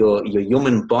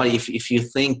human body. If you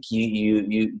think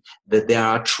that there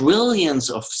are trillions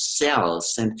of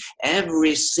cells, and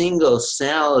every single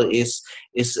cell is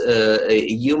a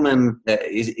human,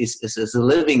 is a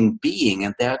living being,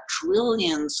 and there are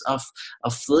trillions of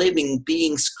living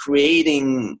beings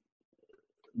creating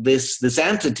this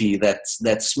entity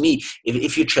that's me.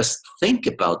 If you just think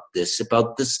about this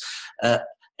uh,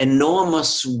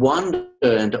 enormous wonder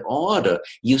and order,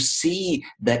 you see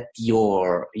that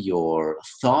your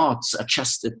thoughts are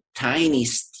just a tiny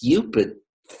stupid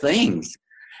thing,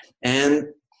 and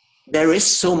there is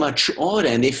so much order.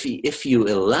 And if you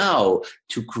allow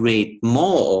to create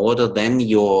more order, then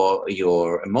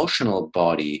your emotional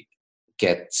body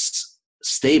gets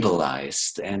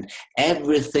stabilized, and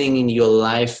everything in your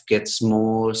life gets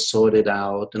more sorted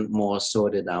out and more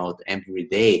sorted out every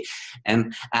day.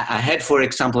 And I had, for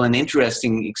example, an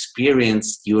interesting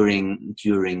experience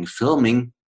during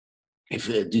filming. If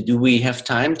do we have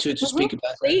time to Mm-hmm. speak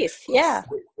about that? Please, yeah.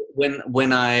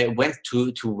 When I went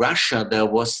to Russia, there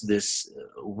was this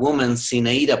woman,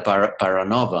 Sinaida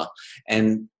Baranova,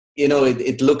 and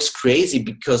it looks crazy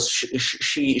because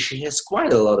she has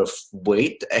quite a lot of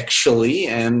weight, actually,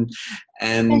 and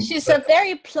And she's a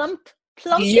very plump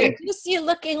plump Yeah, and juicy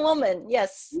looking woman.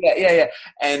 Yes. yeah.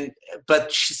 And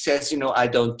but she says, I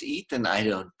don't eat and I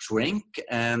don't drink.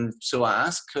 And so I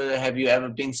asked her, have you ever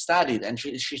been studied? And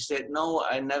she said, no,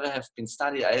 I never have been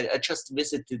studied. I just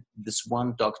visited this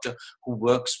one doctor who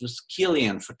works with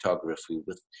Killian photography,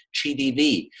 with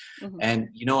GDV. Mm-hmm. And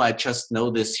I just know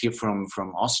this here from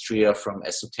Austria, from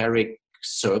esoteric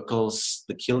circles,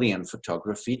 the Killian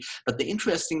photography. But the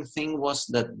interesting thing was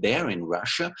that there in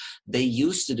Russia, they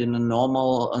used it in a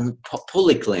normal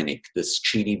polyclinic, this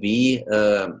GDV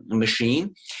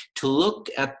machine, to look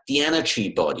at the energy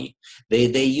body.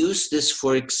 They use this,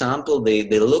 for example, they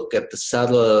look at the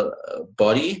subtle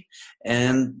body,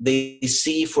 and they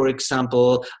see, for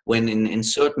example, when in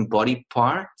certain body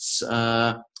parts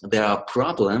there are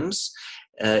problems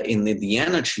in the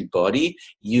energy body,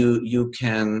 you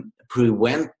can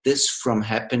prevent this from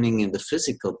happening in the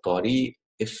physical body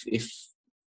if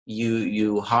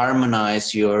you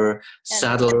harmonize your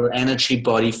subtle energy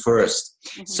body first.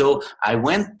 Mm-hmm. So I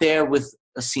went there with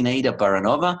Sinaida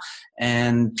Baranova,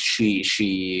 and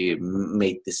she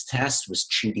made this test with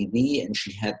GDV, and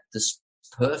she had this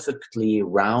perfectly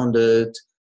rounded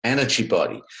energy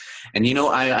body. And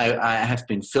I have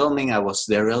been filming. I was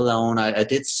there alone. I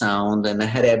did sound, and I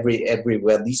had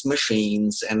everywhere these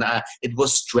machines, and it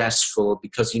was stressful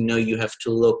because you have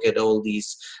to look at all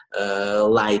these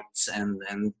lights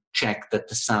and check that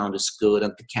the sound is good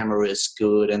and the camera is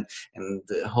good, and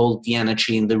hold the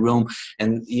energy in the room.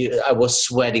 And I was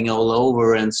sweating all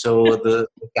over, and so the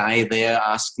guy there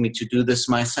asked me to do this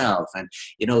myself. And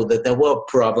that there were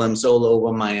problems all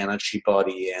over my energy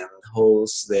body and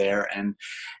holes there. And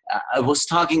I was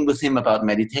talking with him about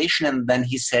meditation, and then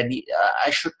he said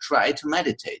I should try to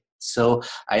meditate. So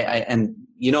I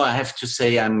have to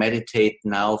say I meditate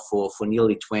now for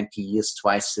nearly 20 years,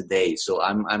 twice a day. So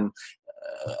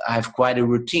I have quite a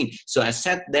routine. So I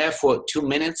sat there for 2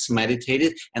 minutes,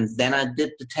 meditated, and then I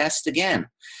did the test again.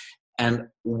 And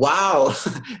wow,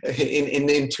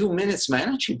 in 2 minutes, my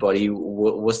energy body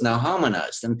was now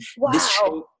harmonized. And wow.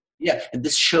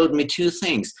 This showed me two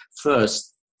things.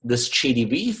 First, this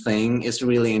GDV thing is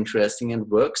really interesting and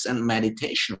works, and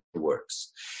meditation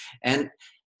works. And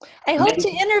I hope to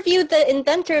interview the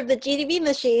inventor of the GDV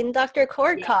machine, Dr.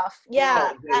 Kortkopf.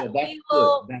 I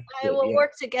will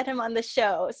work to get him on the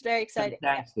show. It's very exciting.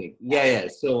 Fantastic. Yeah.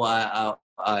 So I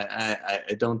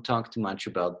don't talk too much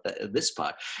about this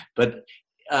part, but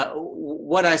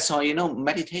what I saw,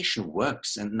 meditation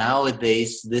works. And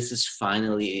nowadays, this is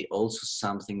finally also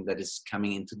something that is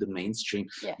coming into the mainstream.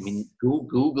 Yes. I mean,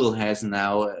 Google has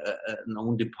now an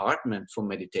own department for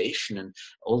meditation, and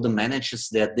all the managers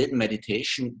there did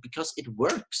meditation because it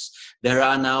works. There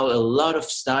are now a lot of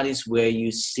studies where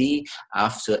you see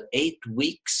after 8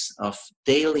 weeks of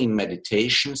daily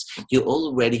meditations, you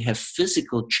already have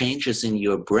physical changes in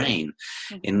your brain.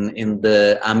 Mm-hmm. In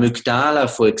the amygdala,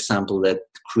 for example, that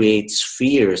creates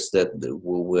fears, that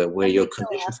where your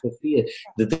conditions for fear,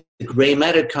 the gray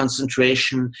matter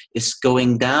concentration is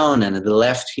going down, and in the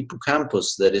left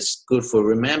hippocampus, that is good for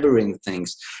remembering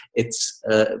things. It's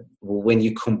when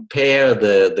you compare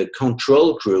the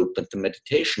control group and the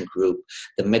meditation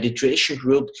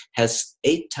group has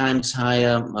 8 times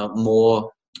higher,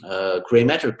 more gray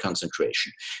matter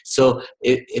concentration. So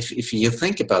if you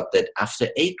think about that, after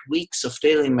 8 weeks of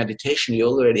daily meditation, you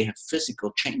already have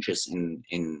physical changes in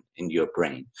your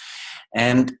brain.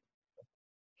 And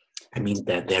I mean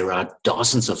that there are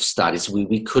dozens of studies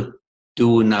we could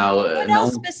do now. What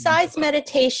else besides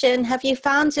meditation have you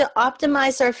found to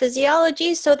optimize our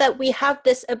physiology so that we have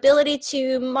this ability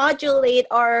to modulate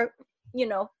our,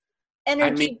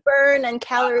 energy burn and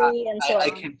calorie and so on? I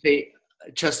can say,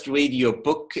 just read your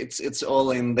book. It's all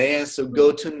in there. So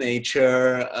go to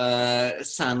nature,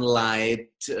 sunlight,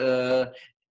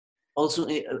 also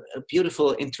a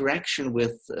beautiful interaction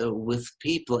with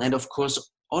people, and of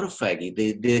course autophagy.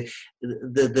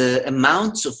 The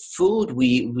amounts of food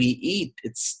we eat,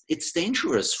 it's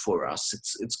dangerous for us.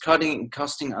 It's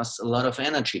costing us a lot of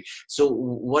energy. So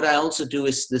what I also do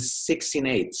is this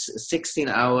 16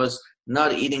 hours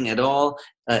not eating at all.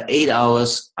 8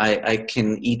 hours I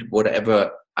can eat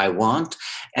whatever I want,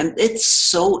 and it's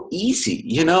so easy.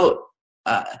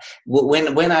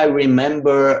 When I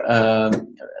remember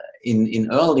in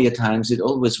earlier times, it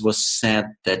always was said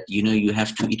that you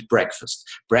have to eat breakfast.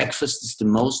 Breakfast is the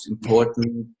most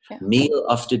important meal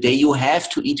of the day. You have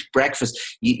to eat breakfast.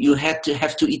 You have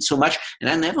to eat so much, and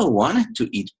I never wanted to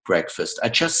eat breakfast. I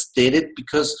just did it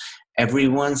because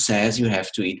everyone says you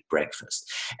have to eat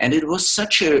breakfast. And it was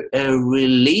such a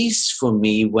release for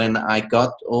me when I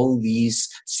got all these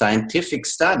scientific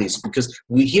studies, because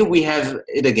here we have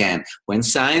it again. When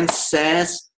science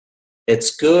says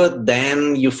it's good,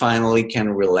 then you finally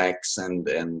can relax and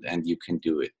you can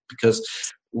do it, because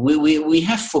we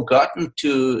have forgotten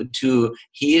to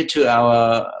hear to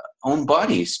our own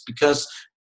bodies, because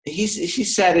he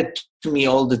said it to me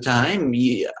all the time.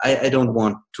 I don't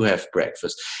want to have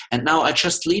breakfast, and now I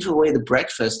just leave away the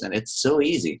breakfast, and it's so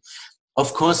easy.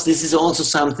 Of course, this is also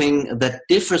something that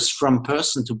differs from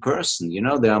person to person.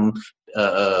 There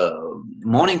are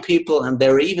morning people and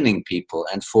there are evening people.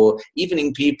 And for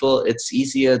evening people, it's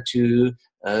easier to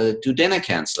do dinner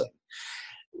canceling.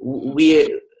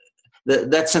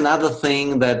 That's another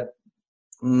thing that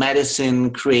medicine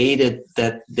created,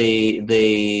 that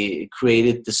they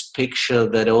created this picture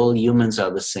that all humans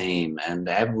are the same and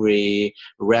every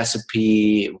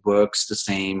recipe works the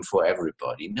same for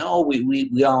everybody. No,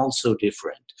 we are also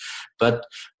different, but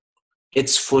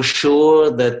it's for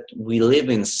sure that we live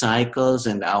in cycles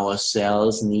and our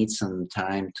cells need some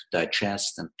time to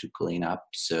digest and to clean up.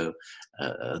 So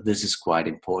this is quite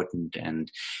important. And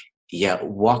yeah,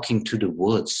 walking to the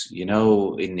woods,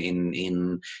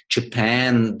 in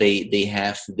Japan, they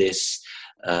have this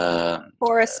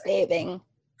Forest bathing.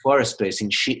 Forest space in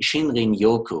Shinrin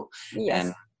Yoku. Yes.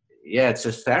 And yeah, it's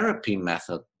a therapy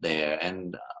method there.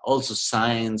 And also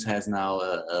science has now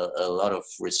a lot of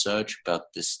research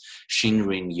about this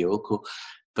Shinrin Yoku.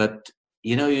 But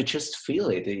you just feel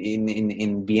it.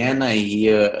 In Vienna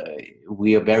here,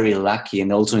 we are very lucky,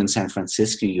 and also in San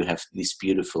Francisco you have these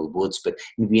beautiful woods. But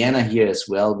in Vienna here as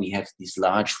well, we have these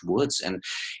large woods, and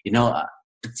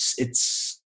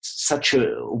it's such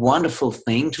a wonderful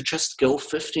thing to just go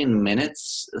 15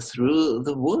 minutes through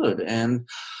the wood, and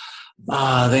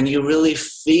then you really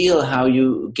feel how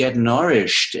you get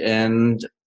nourished. And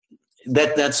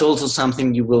that's also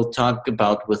something you will talk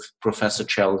about with Professor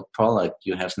Gerald Pollack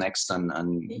you have next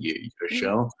on your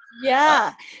show.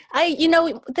 Yeah.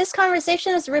 This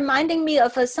conversation is reminding me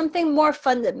of something more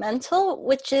fundamental,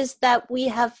 which is that we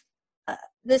have,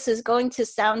 this is going to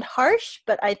sound harsh,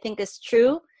 but I think it's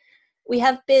true. We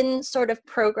have been sort of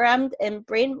programmed and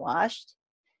brainwashed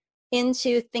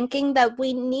into thinking that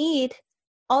we need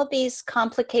all these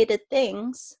complicated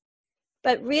things,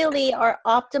 but really our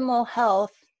optimal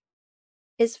health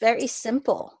is very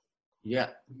simple. Yeah.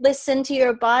 Listen to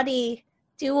your body,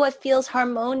 do what feels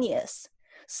harmonious,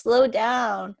 slow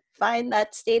down, find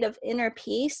that state of inner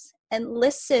peace, and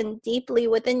listen deeply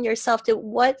within yourself to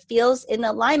what feels in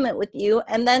alignment with you,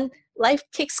 and then life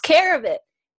takes care of it.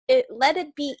 Let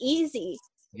it be easy.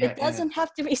 It doesn't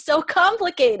have to be so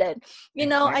complicated.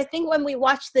 I think when we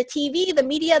watch the TV, the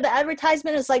media, the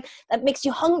advertisement is like, that makes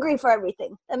you hungry for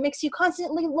everything. That makes you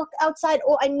constantly look outside.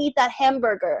 Oh, I need that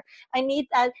hamburger. I need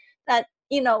that,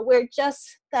 we're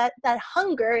just, that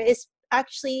hunger is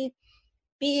actually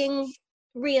being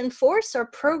reinforced or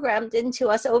programmed into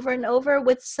us over and over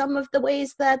with some of the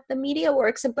ways that the media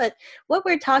works. But what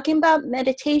we're talking about,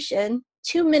 meditation,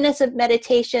 2 minutes of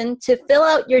meditation to fill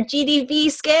out your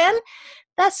GDV scan,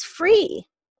 that's free.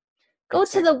 Go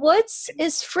to the woods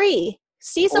is free.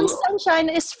 See some sunshine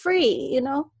is free,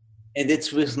 And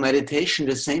it's with meditation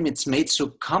the same. It's made so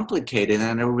complicated.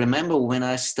 And I remember when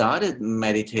I started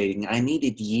meditating, I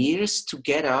needed years to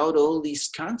get out all these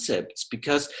concepts,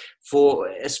 because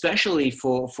especially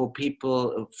for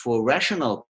people, for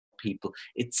rational people,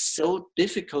 it's so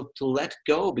difficult to let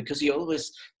go, because you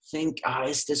always think,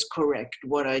 is this correct,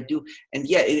 what I do? And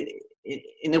yeah,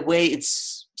 in a way,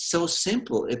 it's so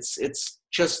simple. It's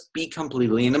just be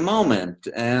completely in the moment.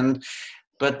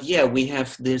 But yeah, we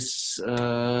have this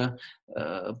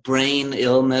brain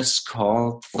illness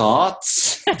called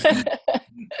thoughts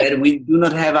that we do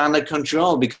not have under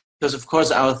control, because of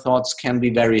course our thoughts can be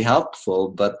very helpful,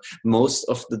 but most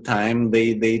of the time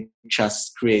they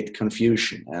just create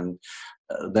confusion. And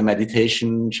the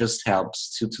meditation just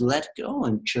helps to let go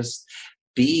and just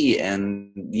be. And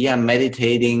yeah,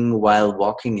 meditating while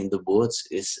walking in the woods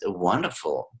is a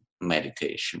wonderful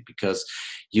meditation, because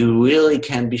you really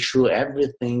can be sure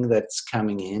everything that's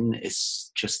coming in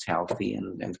is just healthy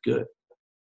and good.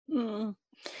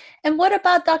 And what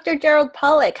about Dr. Gerald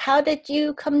Pollack? How did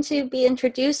you come to be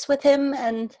introduced with him?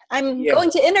 And I'm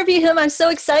going to interview him. I'm so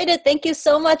excited. Thank you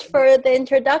so much for the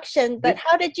introduction. But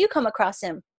how did you come across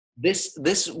him? This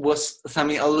was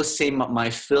something I always say, my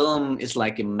film is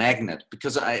like a magnet,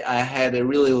 because I had a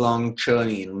really long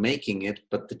journey in making it,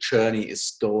 but the journey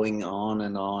is going on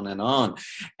and on and on.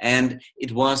 And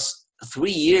it was 3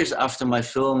 years after my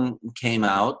film came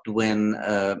out when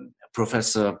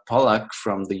Professor Pollack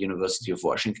from the University of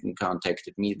Washington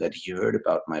contacted me that he heard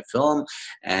about my film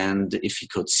and if he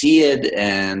could see it.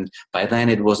 And by then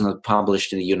it was not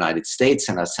published in the United States,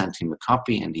 and I sent him a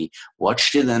copy and he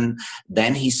watched it. And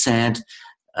then he said,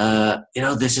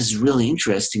 this is really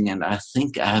interesting, and I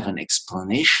think I have an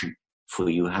explanation for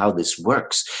you how this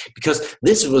works. Because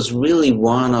this was really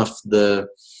one of the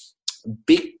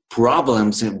big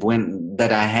problems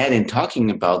that I had in talking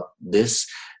about this,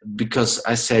 because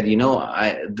I said,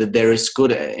 there is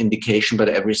good indication, but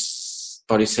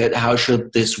everybody said, how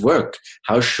should this work?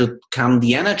 How should come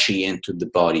the energy into the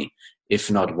body,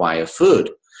 if not via food?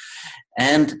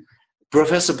 And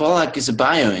Professor Pollack is a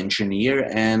bioengineer,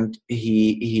 and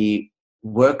he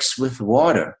works with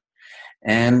water.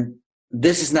 And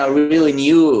this is now really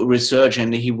new research,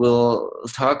 and he will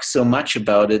talk so much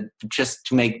about it. Just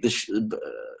to make the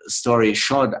story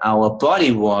short, our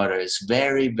body water is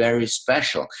very, very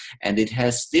special, and it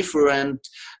has different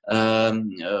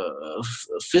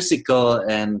physical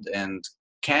and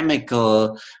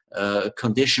chemical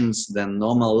conditions than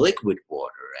normal liquid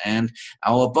water. And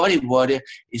our body water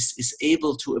is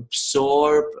able to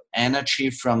absorb energy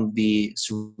from the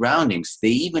surroundings. They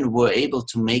even were able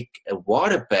to make a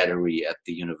water battery at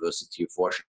the University of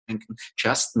Washington,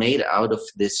 just made out of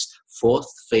this fourth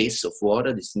phase of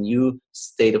water, this new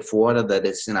state of water that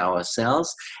is in our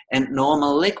cells, and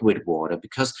normal liquid water,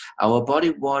 because our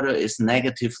body water is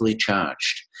negatively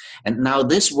charged. And now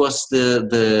this was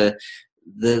the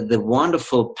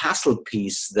wonderful puzzle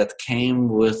piece that came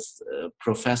with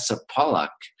Professor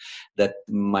Pollack, that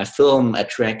my film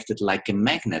attracted like a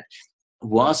magnet,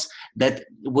 was that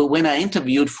when I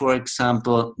interviewed, for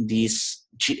example, these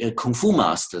kung fu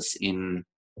masters in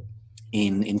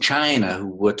China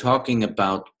who were talking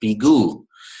about bigu,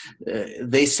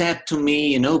 they said to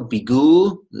me,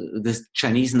 bigu, the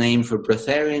Chinese name for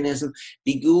breatharianism,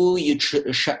 bigu,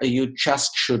 you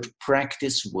just should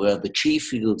practice where the chi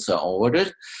fields are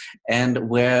ordered and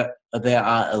where there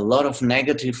are a lot of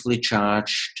negatively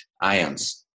charged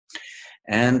ions.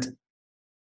 And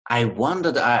I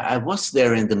wondered, I was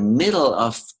there in the middle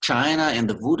of China in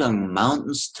the Wudang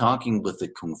Mountains talking with the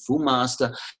Kung Fu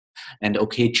master, and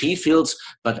okay, chi fields,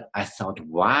 but I thought,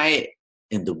 why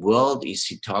in the world is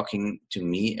he talking to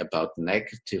me about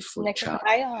negative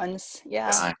ions?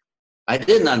 Yeah. I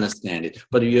didn't understand it,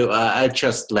 but I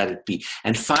just let it be.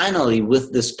 And finally,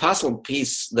 with this puzzle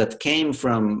piece that came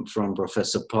from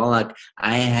Professor Pollack,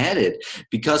 I had it.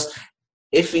 Because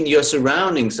if in your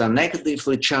surroundings are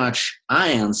negatively charged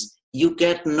ions, you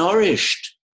get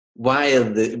nourished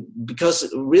because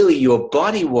really your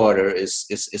body water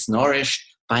is nourished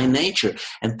by nature.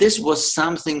 And this was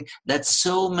something that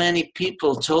so many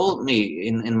people told me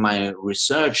in my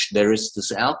research. There is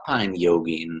this alpine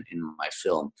yogi in my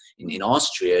film in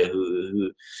Austria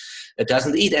who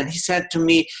doesn't eat. And he said to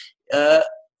me,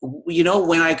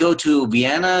 when I go to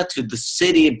Vienna, to the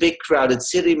city, a big crowded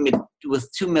city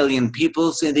with 2 million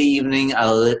people in the evening,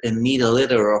 I'll need a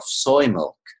liter of soy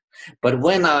milk. But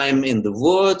when I'm in the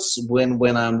woods,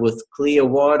 when I'm with clear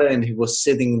water, and he was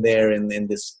sitting there in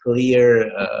this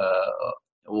clear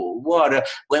water,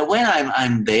 when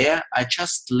I'm there, I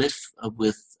just live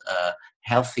with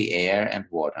healthy air and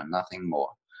water, nothing more.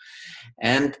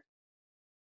 And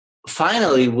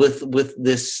finally, with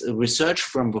this research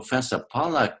from Professor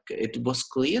Pollack, it was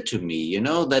clear to me,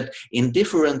 that in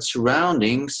different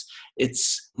surroundings,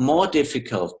 it's more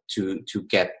difficult to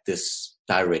get this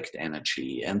direct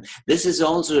energy. And this is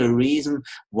also a reason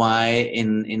why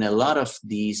in a lot of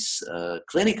these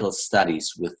clinical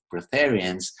studies with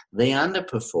breatharians, they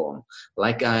underperform.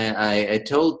 Like I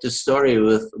told the story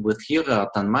with Hira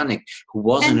Tanmanik, who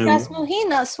was in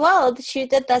Rasmuhina as well. She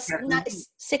did that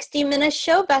 60-minute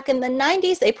show back in the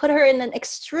 90s. They put her in an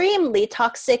extremely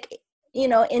toxic,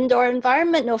 indoor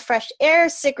environment, no fresh air,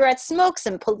 cigarette smokes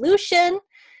and pollution.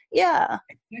 Yeah.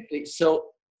 Exactly. So,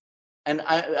 and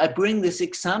I bring this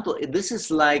example. This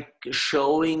is like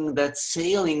showing that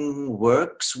sailing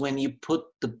works when you put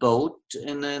the boat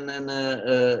in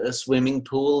a swimming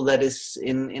pool that is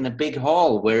in a big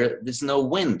hall where there's no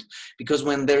wind. Because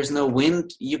when there's no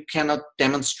wind, you cannot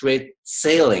demonstrate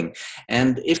sailing.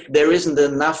 And if there isn't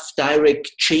enough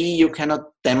direct chi, you cannot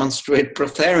demonstrate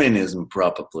breatharianism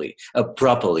properly.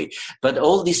 But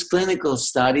all these clinical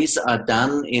studies are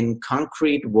done in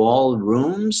concrete wall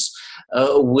rooms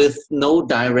with no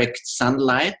direct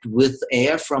sunlight, with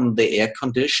air from the air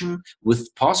condition,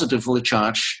 with positively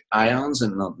charged ions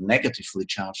and not negatively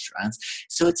charged ions.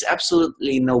 So it's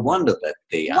absolutely no wonder that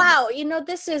they are. Wow,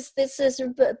 this is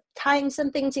tying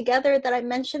something together that I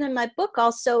mentioned in my book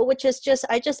also, which is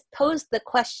I just posed the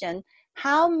question: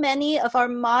 how many of our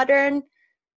modern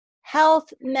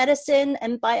health, medicine,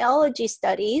 and biology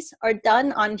studies are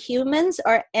done on humans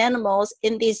or animals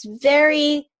in these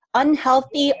very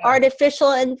unhealthy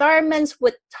artificial environments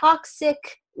with toxic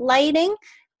lighting?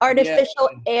 Yeah. artificial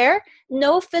air,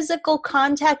 no physical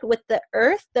contact with the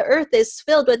earth. The earth is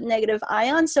filled with negative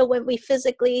ions. So when we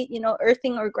physically,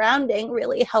 earthing or grounding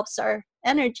really helps our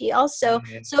energy also.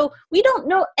 So we don't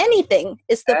know anything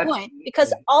is the point,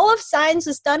 because Absolutely. all of science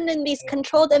is done in these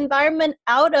controlled environment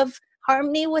out of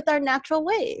harmony with our natural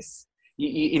ways.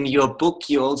 In your book,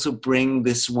 you also bring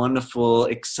this wonderful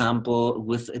example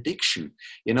with addiction,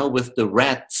 with the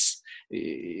rats,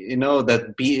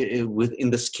 that be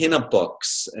within the Skinner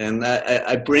box. And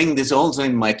I bring this also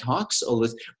in my talks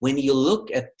always. When you look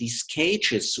at these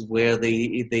cages where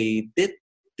they did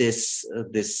this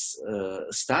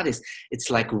studies, it's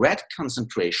like rat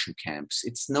concentration camps.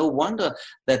 It's no wonder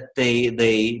that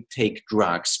they take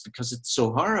drugs, because it's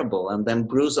so horrible. And then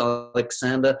Bruce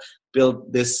Alexander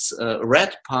built this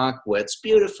rat park where it's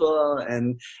beautiful,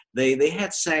 and they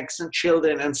had sex and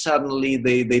children, and suddenly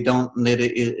they don't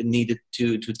needed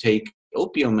to take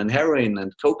opium and heroin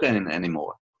and cocaine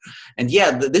anymore. And yeah,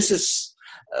 this is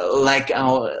like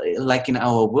in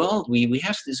our world, we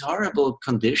have these horrible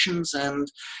conditions, and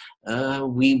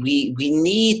we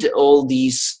need all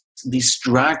these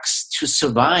drugs to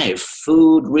survive,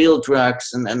 food, real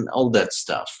drugs, and all that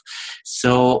stuff.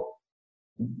 So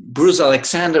Bruce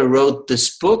Alexander wrote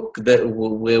this book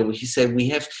where he said we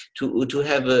have to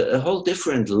have a whole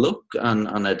different look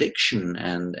on addiction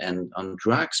and on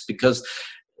drugs, because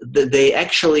they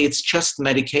actually, it's just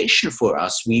medication for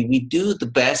us. We do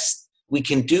the best we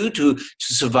can do to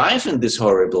survive in these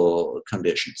horrible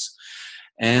conditions,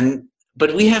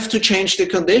 but we have to change the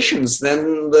conditions.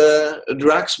 Then the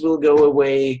drugs will go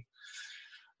away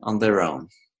on their own.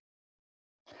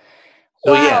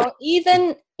 So yeah. Wow.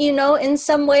 Even, in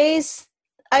some ways,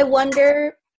 I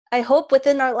wonder, I hope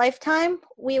within our lifetime,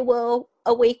 we will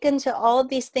awaken to all of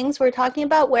these things we're talking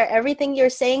about, where everything you're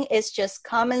saying is just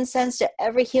common sense to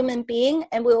every human being.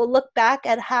 And we will look back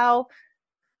at how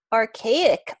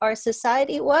archaic our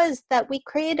society was, that we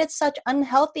created such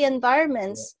unhealthy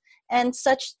environments and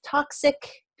such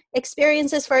toxic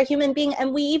experiences for a human being.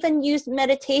 And we even used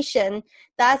meditation.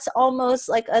 That's almost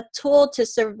like a tool to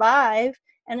survive.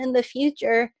 And in the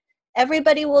future,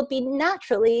 everybody will be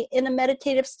naturally in a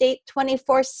meditative state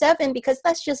 24/7, because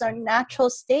that's just our natural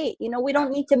state. We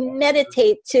don't need to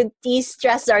meditate to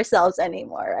de-stress ourselves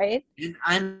anymore, right? And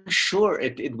I'm sure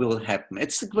it will happen.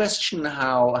 It's the question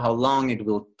how long it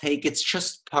will take. It's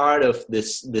just part of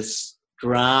this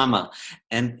drama.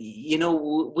 And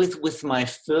with my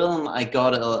film, I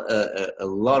got a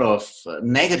lot of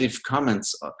negative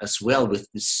comments as well, with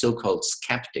these so-called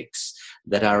skeptics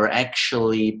that are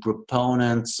actually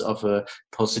proponents of a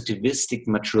positivistic,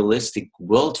 materialistic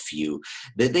worldview.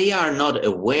 That they are not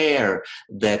aware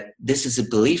that this is a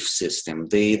belief system.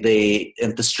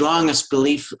 And the strongest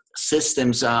belief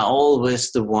systems are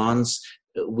always the ones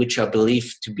which are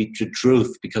believed to be the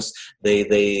truth, because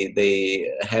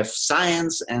they have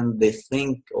science, and they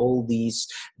think all these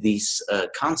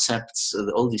concepts,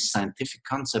 all these scientific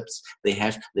concepts they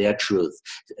are truth,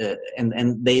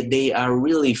 and they are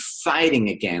really fighting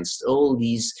against all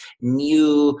these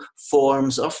new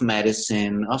forms of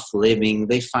medicine, of living.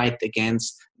 They fight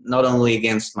against, not only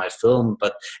against my film,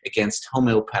 but against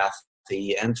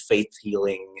homeopathy and faith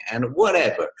healing and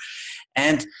whatever.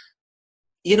 And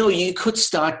you could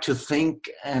start to think,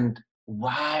 and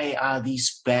why are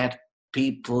these bad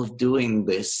people doing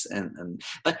this?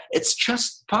 But it's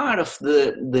just part of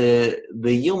the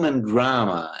human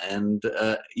drama. And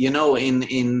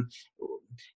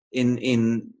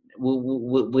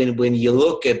when you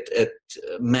look at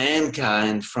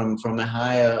mankind from a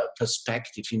higher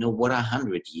perspective, what are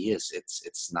 100 years?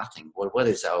 It's nothing. What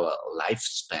is our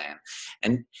lifespan?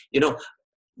 And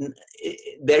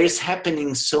there is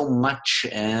happening so much,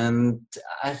 and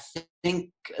I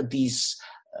think these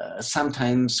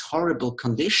sometimes horrible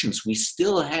conditions we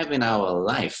still have in our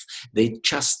life, they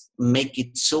just make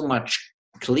it so much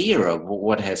clearer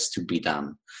what has to be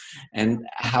done and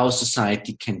how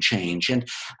society can change. And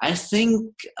I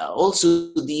think also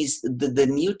the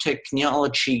new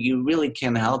technology really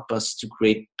can help us to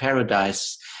create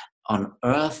paradise on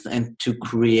earth, and to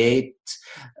create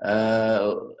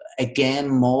again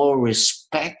more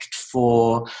respect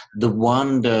for the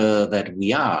wonder that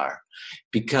we are.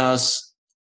 Because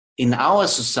in our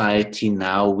society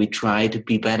now, we try to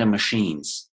be better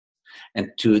machines, and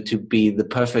to be the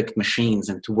perfect machines,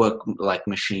 and to work like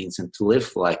machines, and to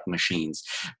live like machines.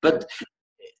 But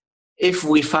if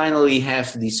we finally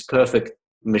have these perfect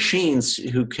machines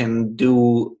who can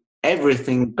do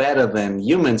everything better than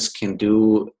humans can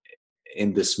do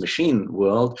in this machine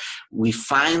world, we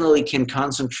finally can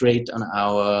concentrate on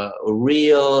our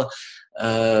real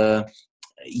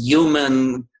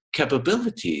human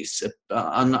capabilities,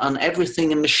 on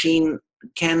everything a machine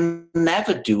can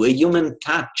never do. A human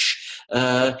touch,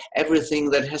 everything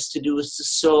that has to do with the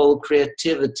soul,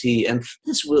 creativity, and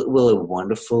this will a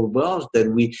wonderful world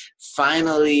that we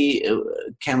finally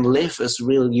can live as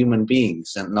real human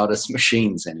beings and not as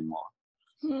machines anymore.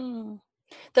 Hmm.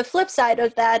 The flip side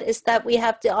of that is that we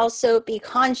have to also be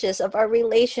conscious of our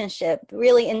relationship,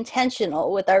 really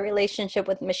intentional with our relationship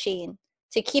with machine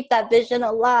to keep that vision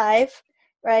alive,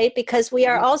 right? Because we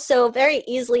are also very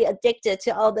easily addicted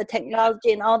to all the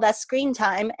technology and all that screen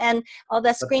time. And all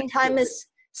that screen time is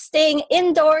staying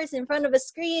indoors in front of a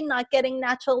screen, not getting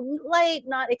natural light,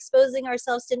 not exposing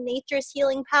ourselves to nature's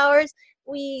healing powers.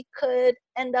 We could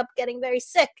end up getting very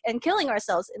sick and killing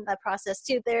ourselves in that process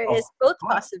too. There is both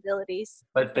possibilities.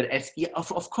 But as, yeah,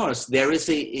 of course, there is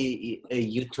a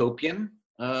utopian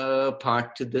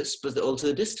part to this, but also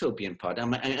a dystopian part. I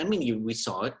mean, we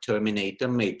saw it, Terminator,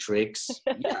 Matrix,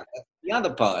 yeah, that's the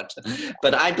other part.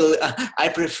 But I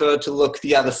prefer to look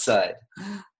the other side.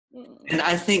 And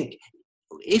I think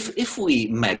if we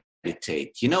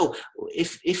meditate, you know,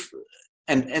 if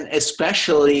and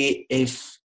especially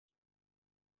if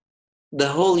the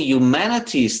whole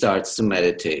humanity starts to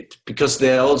meditate, because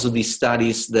there are also these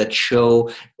studies that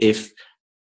show if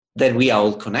that we are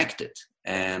all connected,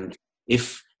 and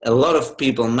if a lot of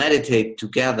people meditate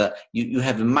together, you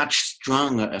have a much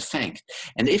stronger effect.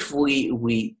 And if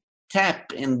we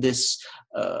tap in this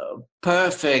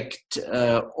perfect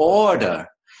order,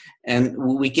 and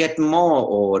we get more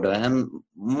order,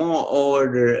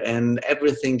 and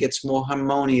everything gets more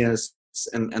harmonious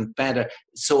and better.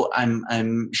 So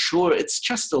I'm sure it's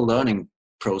just a learning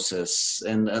process,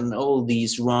 and all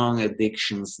these wrong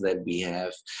addictions that we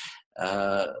have,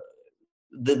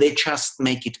 they just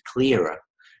make it clearer.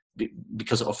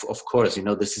 Because of course, you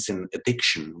know, this is an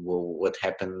addiction. Well, what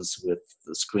happens with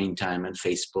the screen time and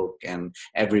Facebook, and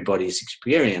everybody's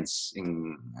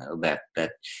experiencing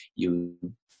that you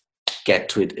get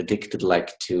to it addicted,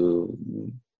 like to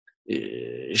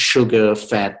sugar,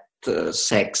 fat,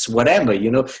 sex, whatever.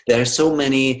 You know, there are so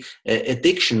many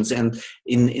addictions, and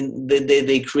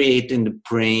they create in the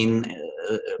brain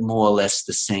more or less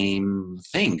the same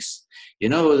things. You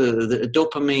know, the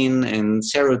dopamine and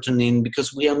serotonin,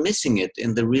 because we are missing it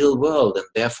in the real world, and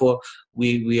therefore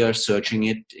we are searching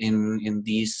it in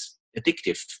these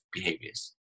addictive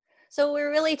behaviors. So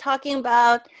we're really talking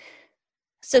about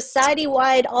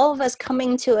society-wide, all of us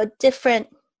coming to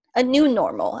a new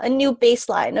normal, a new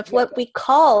baseline of what we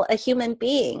call a human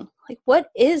being. Like,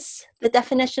 what is the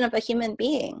definition of a human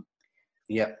being?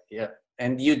 Yeah.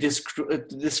 And you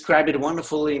describe it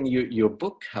wonderfully in your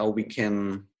book, how we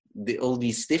can, all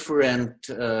these different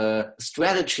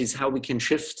strategies, how we can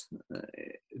shift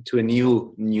to a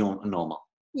new normal.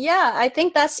 Yeah, I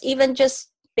think that's even just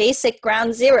basic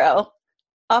ground zero,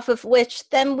 off of which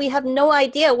then we have no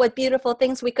idea what beautiful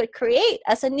things we could create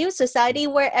as a new society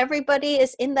where everybody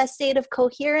is in that state of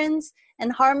coherence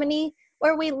and harmony,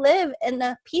 where we live in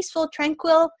a peaceful,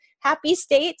 tranquil, happy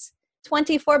states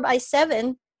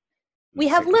 24/7. We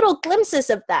have little glimpses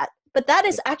of that, but that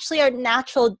is actually our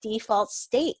natural default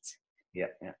state. Yeah.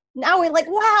 Now we're like,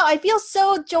 wow, I feel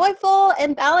so joyful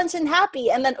and balanced and happy.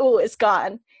 And then, oh, it's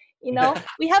gone. You know,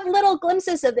 we have little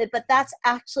glimpses of it, but that's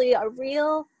actually a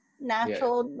real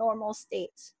natural normal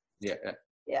state.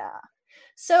 Yeah.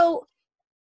 So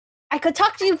I could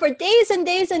talk to you for days and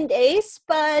days and days,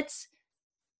 but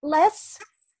let's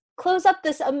close up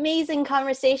this amazing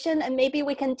conversation, and maybe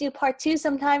we can do part 2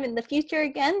 sometime in the future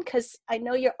again, because I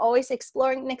know you're always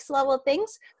exploring next level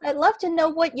things. I'd love to know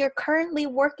what you're currently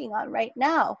working on right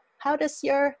now.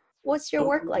 What's your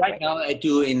work like right now? I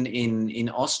do in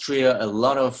Austria a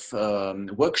lot of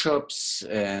workshops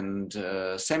and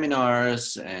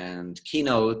seminars and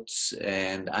keynotes,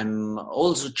 and I'm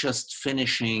also just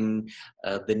finishing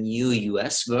the new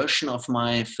US version of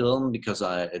my film, because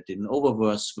I did an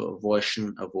oververse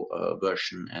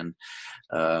version, and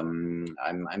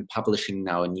I'm publishing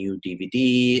now a new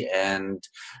DVD, and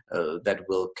that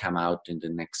will come out in the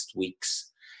next weeks.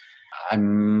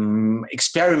 I'm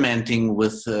experimenting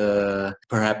with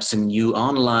perhaps a new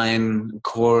online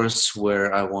course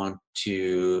where I want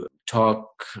to talk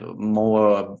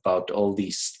more about all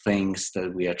these things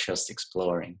that we are just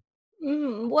exploring.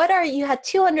 You had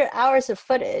 200 hours of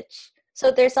footage.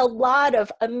 So there's a lot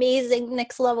of amazing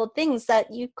next level things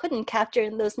that you couldn't capture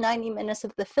in those 90 minutes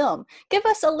of the film. Give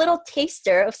us a little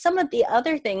taster of some of the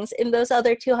other things in those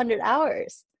other 200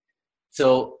 hours.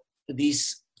 So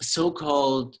these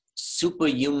so-called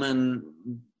superhuman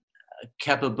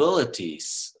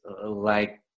capabilities,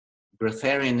 like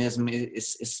breatharianism,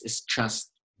 is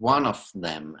just one of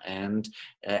them. And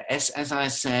as I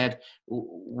said,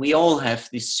 we all have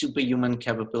this superhuman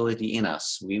capability in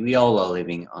us. We all are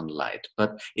living on light,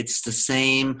 but it's the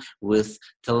same with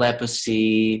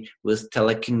telepathy, with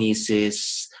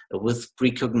telekinesis, with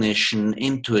precognition,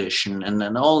 intuition,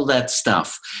 and all that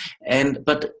stuff.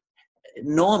 But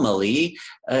normally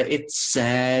it's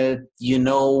said,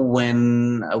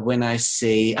 when I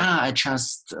say, I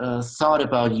just thought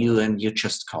about you and you're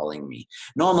just calling me.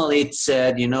 Normally it's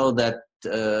said,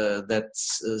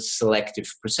 that's selective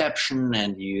perception,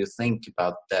 and you think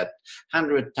about that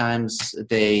 100 times a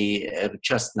day.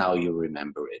 Just now you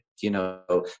remember it.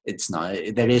 It's not.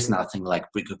 There is nothing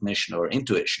like precognition or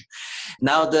intuition.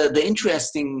 Now, the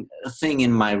interesting thing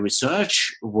in my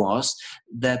research was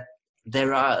that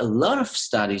there are a lot of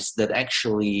studies that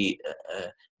actually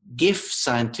give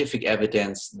scientific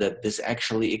evidence that this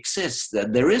actually exists,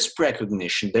 that there is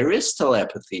precognition, there is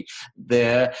telepathy,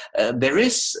 there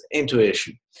is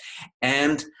intuition.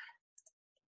 And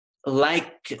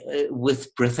like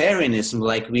with breatharianism,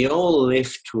 like we all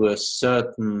live to a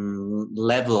certain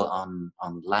level on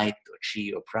light or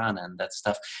chi or prana and that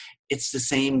stuff, it's the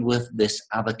same with this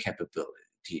other capability.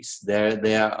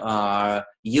 There are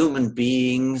human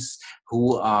beings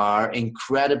who are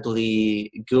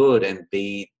incredibly good, and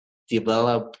they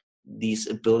develop these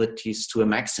abilities to a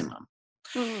maximum.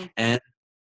 Mm. And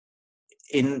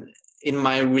in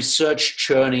my research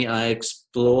journey, I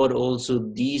explored also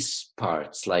these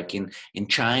parts. Like in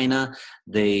China,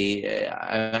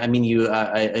 I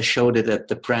showed it at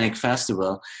the Pranic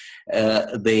Festival.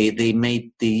 They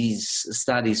made these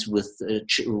studies with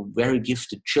very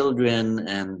gifted children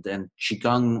and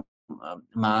qigong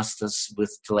masters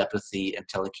with telepathy and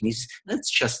telekinesis. It's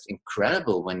just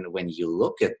incredible when you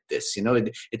look at this.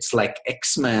 It's like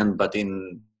X-Men, but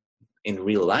in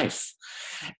real life.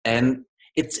 And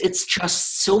it's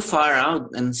just so far out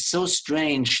and so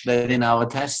strange that in our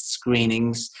test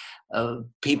screenings,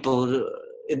 people,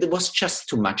 it was just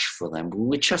too much for them.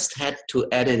 We just had to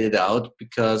edit it out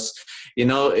because,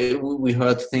 we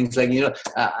heard things like,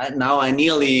 now I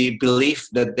nearly believe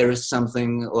that there is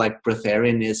something like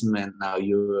breatharianism, and now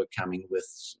you're coming with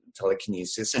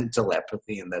telekinesis and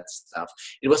telepathy and that stuff.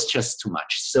 It was just too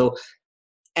much. So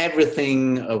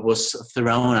everything was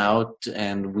thrown out,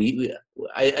 and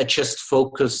I just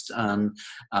focused on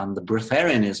the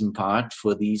breatharianism part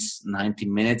for these 90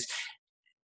 minutes.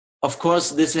 Of course,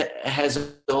 this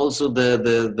has also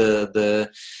the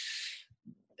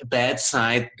bad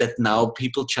side that now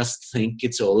people just think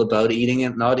it's all about eating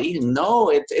and not eating.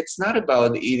 No, it's not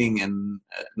about eating and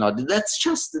not. That's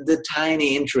just the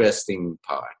tiny interesting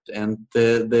part. And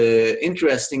the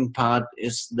interesting part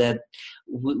is that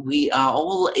we are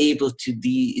all able to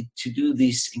do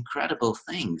these incredible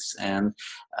things. And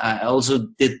I also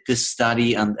did this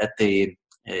study at the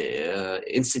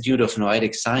Institute of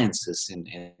Noetic Sciences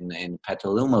in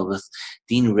Petaluma with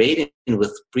Dean Radin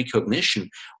with precognition,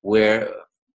 where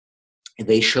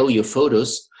they show you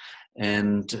photos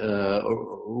and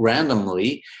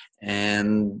randomly,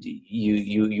 and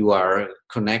you are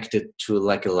connected to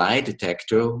like a lie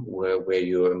detector where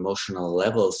your emotional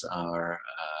levels are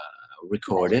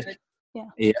recorded.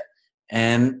 Yeah.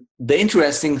 And the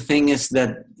interesting thing is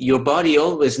that your body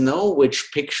always knows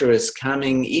which picture is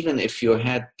coming, even if your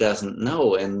head doesn't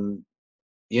know. And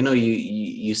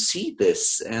you see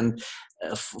this. And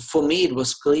for me, it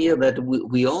was clear that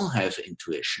we all have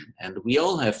intuition and we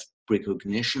all have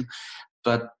precognition,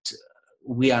 but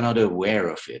we are not aware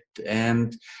of it.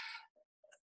 And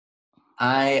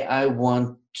I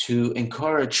want to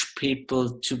encourage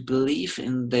people to believe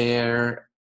in their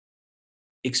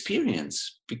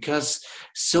experience, because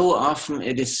so often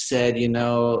it is said,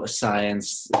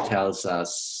 science tells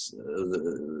us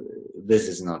this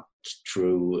is not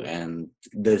true and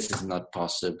this is not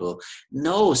possible.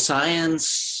 No,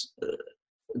 science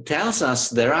tells us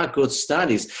there are good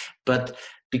studies, but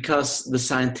because the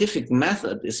scientific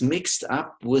method is mixed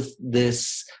up with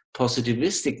this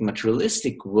positivistic,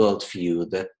 materialistic worldview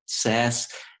that says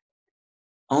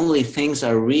only things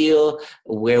are real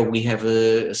where we have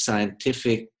a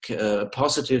scientific,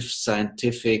 positive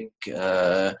scientific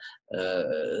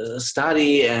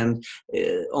study, and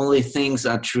only things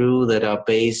are true that are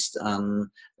based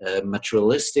on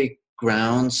materialistic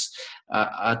grounds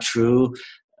are true.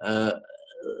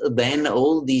 Then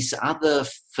all these other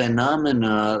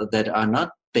phenomena that are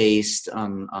not based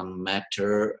on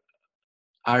matter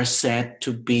are said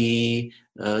to be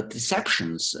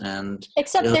deceptions. And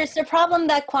except there's the problem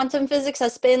that quantum physics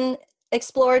has been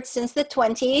explored since the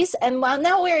 20s, and while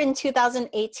now we're in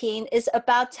 2018, it's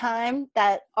about time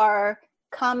that our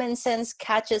common sense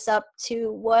catches up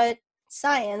to what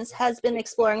science has been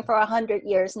exploring for 100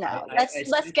 years now. I,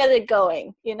 Let's get it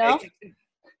going, you know?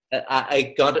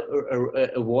 I got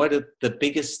awarded the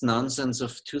biggest nonsense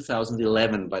of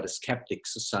 2011 by the Skeptic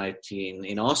Society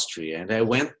in Austria. And I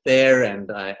went there and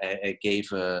I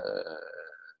gave a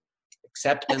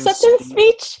acceptance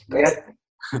speech. Great. Yeah.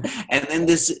 And in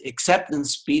this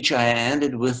acceptance speech, I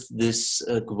ended with this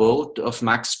quote of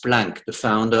Max Planck, the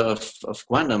founder of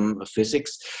quantum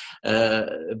physics,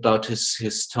 about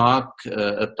his talk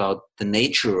about the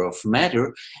nature of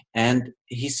matter. And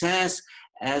he says,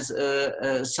 as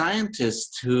a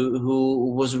scientist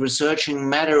who was researching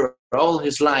matter all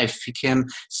his life, he can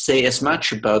say as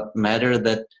much about matter,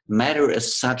 that matter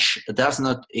as such does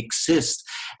not exist.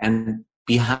 And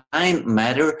behind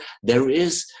matter, there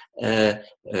is a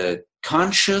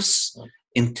conscious,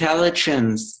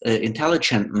 intelligent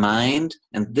mind,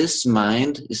 and this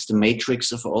mind is the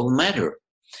matrix of all matter.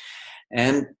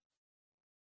 And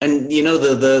you know,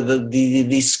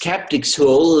 the skeptics who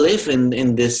all live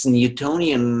in this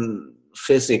Newtonian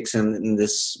physics and in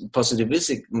this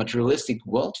positivistic, materialistic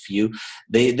worldview,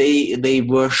 they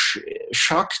were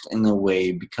shocked in a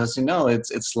way, because, you know,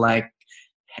 it's like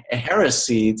a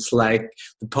heresy. It's like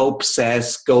the Pope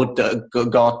says God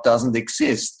doesn't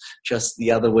exist, just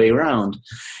the other way around.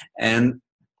 And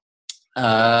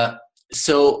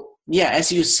so, yeah,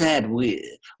 as you said,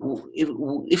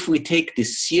 if we take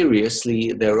this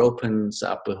seriously, there opens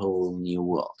up a whole new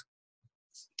world.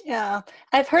 Yeah,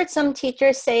 I've heard some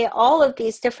teachers say all of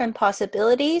these different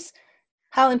possibilities,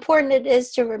 how important it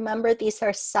is to remember these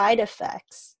are side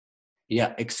effects.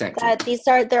 Yeah, exactly.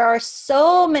 That there are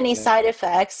so many side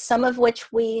effects, some of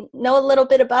which we know a little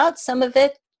bit about, some of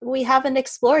it we haven't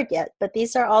explored yet, but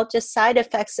these are all just side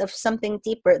effects of something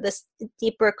deeper, this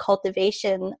deeper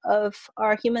cultivation of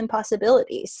our human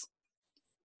possibilities.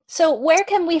 So where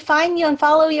can we find you and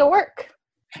follow your work?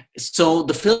 So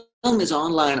the film is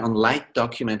online on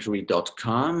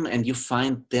lightdocumentary.com, and you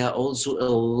find there also a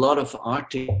lot of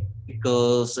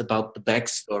articles about the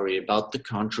backstory, about the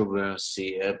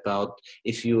controversy, about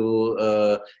if you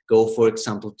go, for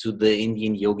example, to the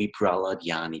Indian yogi Prahlad,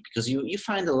 because you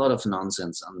find a lot of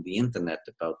nonsense on the internet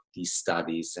about these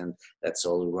studies, and that's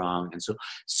all wrong. And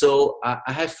so I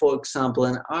have, for example,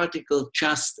 an article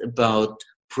just about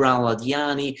Prahlad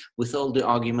with all the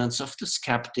arguments of the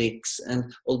skeptics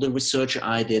and all the research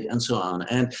I did and so on,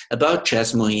 and about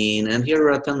Chas Mohin and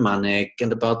Hiratan Manek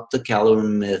and about the calorie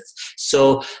myth.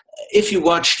 So if you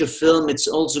watch the film, it's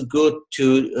also good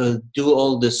to do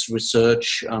all this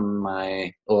research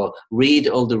or read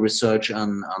all the research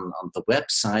on the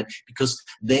website, because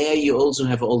there you also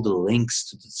have all the links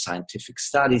to the scientific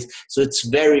studies. So it's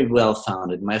very well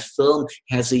founded. My film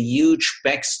has a huge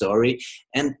backstory,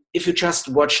 and if you just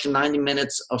watch the 90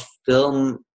 minutes of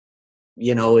film,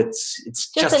 you know, it's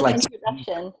just like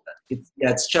introduction.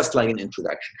 It's just like an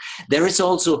introduction. There is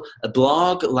also a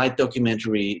blog,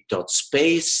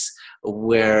 lightdocumentary.space,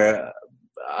 where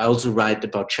I also write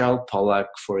about Gerald Pollack,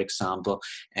 for example.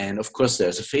 And of course,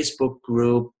 there's a Facebook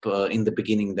group. In the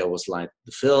beginning, there was like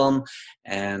the film.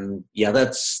 And yeah,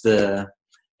 that's the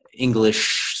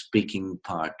English-speaking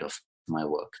part of my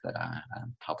work that I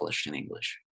published in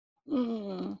English.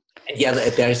 Mm. Yeah,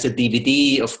 there's a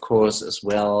DVD, of course, as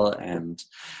well. And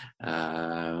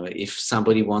if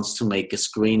somebody wants to make a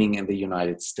screening in the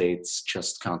United States,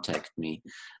 just contact me,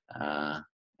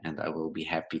 and I will be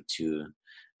happy to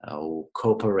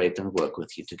cooperate and work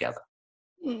with you together.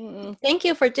 Thank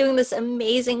you for doing this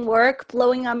amazing work,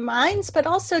 blowing our minds, but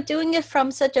also doing it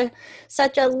from such a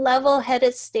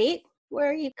level-headed state,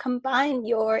 where you combine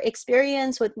your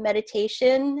experience with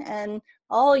meditation and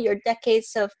all your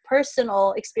decades of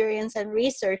personal experience and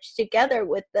research together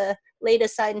with the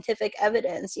latest scientific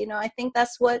evidence. You know, I think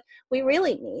that's what we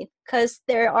really need, because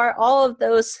there are all of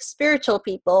those spiritual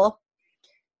people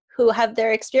who have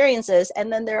their experiences,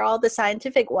 and then there are all the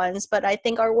scientific ones. But I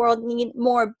think our world needs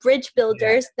more bridge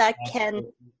builders that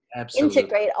can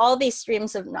integrate all these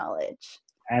streams of knowledge.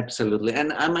 Absolutely.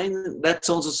 And I mean, that's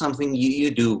also something you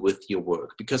do with your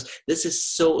work, because this is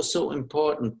so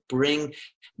important. Bring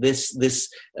this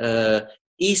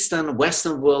Eastern,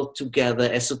 Western world together,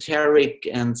 esoteric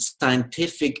and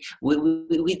scientific.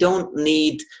 We don't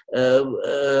need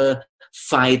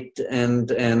fight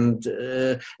and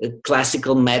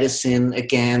classical medicine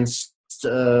against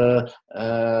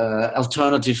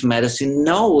alternative medicine.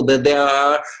 No, that there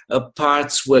are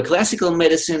parts where classical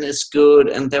medicine is good,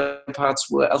 and there are parts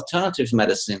where alternative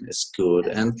medicine is good,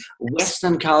 and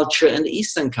Western culture and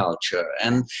Eastern culture,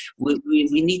 and we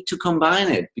need to combine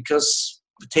it, because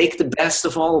take the best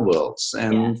of all worlds.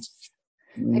 And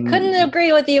I couldn't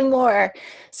agree with you more.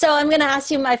 So I'm going to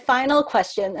ask you my final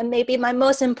question, and maybe my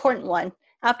most important one.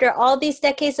 After all these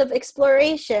decades of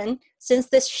exploration, since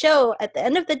this show, at the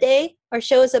end of the day, our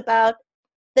show is about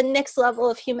the next level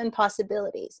of human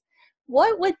possibilities,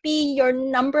 what would be your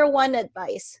number one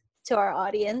advice to our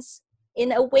audience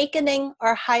in awakening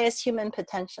our highest human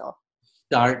potential?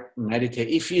 Start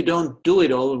meditating. If you don't do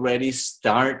it already,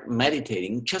 start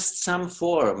meditating. Just some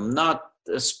form, not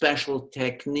a special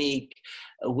technique.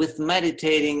 With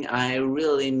meditating, I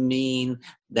really mean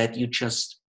that you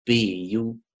just be.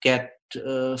 You get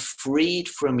freed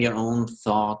from your own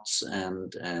thoughts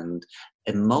and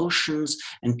emotions,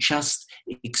 and just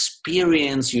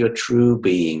experience your true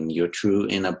being, your true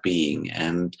inner being,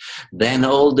 and then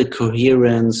all the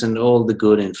coherence and all the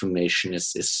good information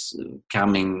is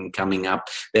coming up.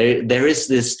 There is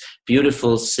this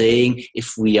beautiful saying: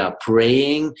 if we are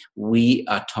praying, we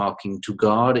are talking to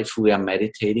God. If we are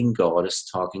meditating, God is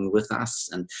talking with us.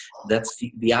 And that's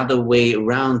the other way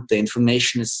around. The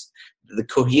information is the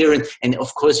coherent, and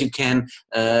of course you can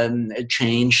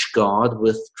change God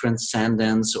with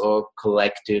transcendence or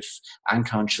collective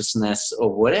unconsciousness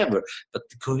or whatever, but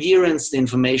the coherence, the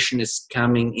information is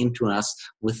coming into us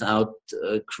without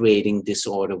creating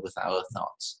disorder with our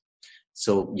thoughts.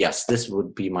 So yes, this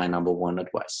would be my number one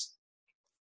advice.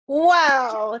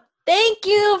 Wow. Thank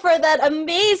you for that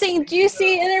amazing,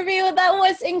 juicy interview. That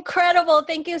was incredible.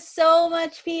 Thank you so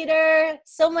much, Peter.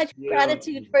 So much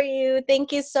gratitude for you.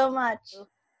 Thank you so much.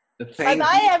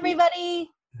 Bye-bye,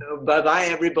 everybody. Bye-bye,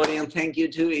 everybody, and thank you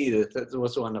to Edith. That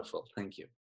was wonderful. Thank you.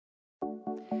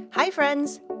 Hi,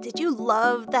 friends. Did you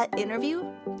love that interview?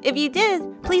 If you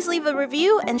did, please leave a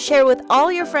review and share with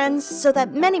all your friends so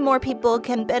that many more people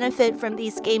can benefit from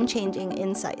these game-changing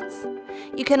insights.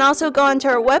 You can also go onto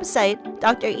our website,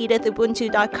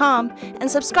 dredithubuntu.com, and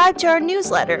subscribe to our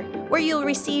newsletter, where you'll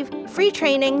receive free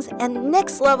trainings and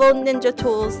next-level ninja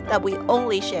tools that we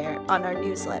only share on our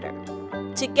newsletter.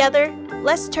 Together,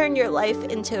 let's turn your life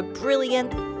into a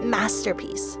brilliant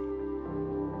masterpiece.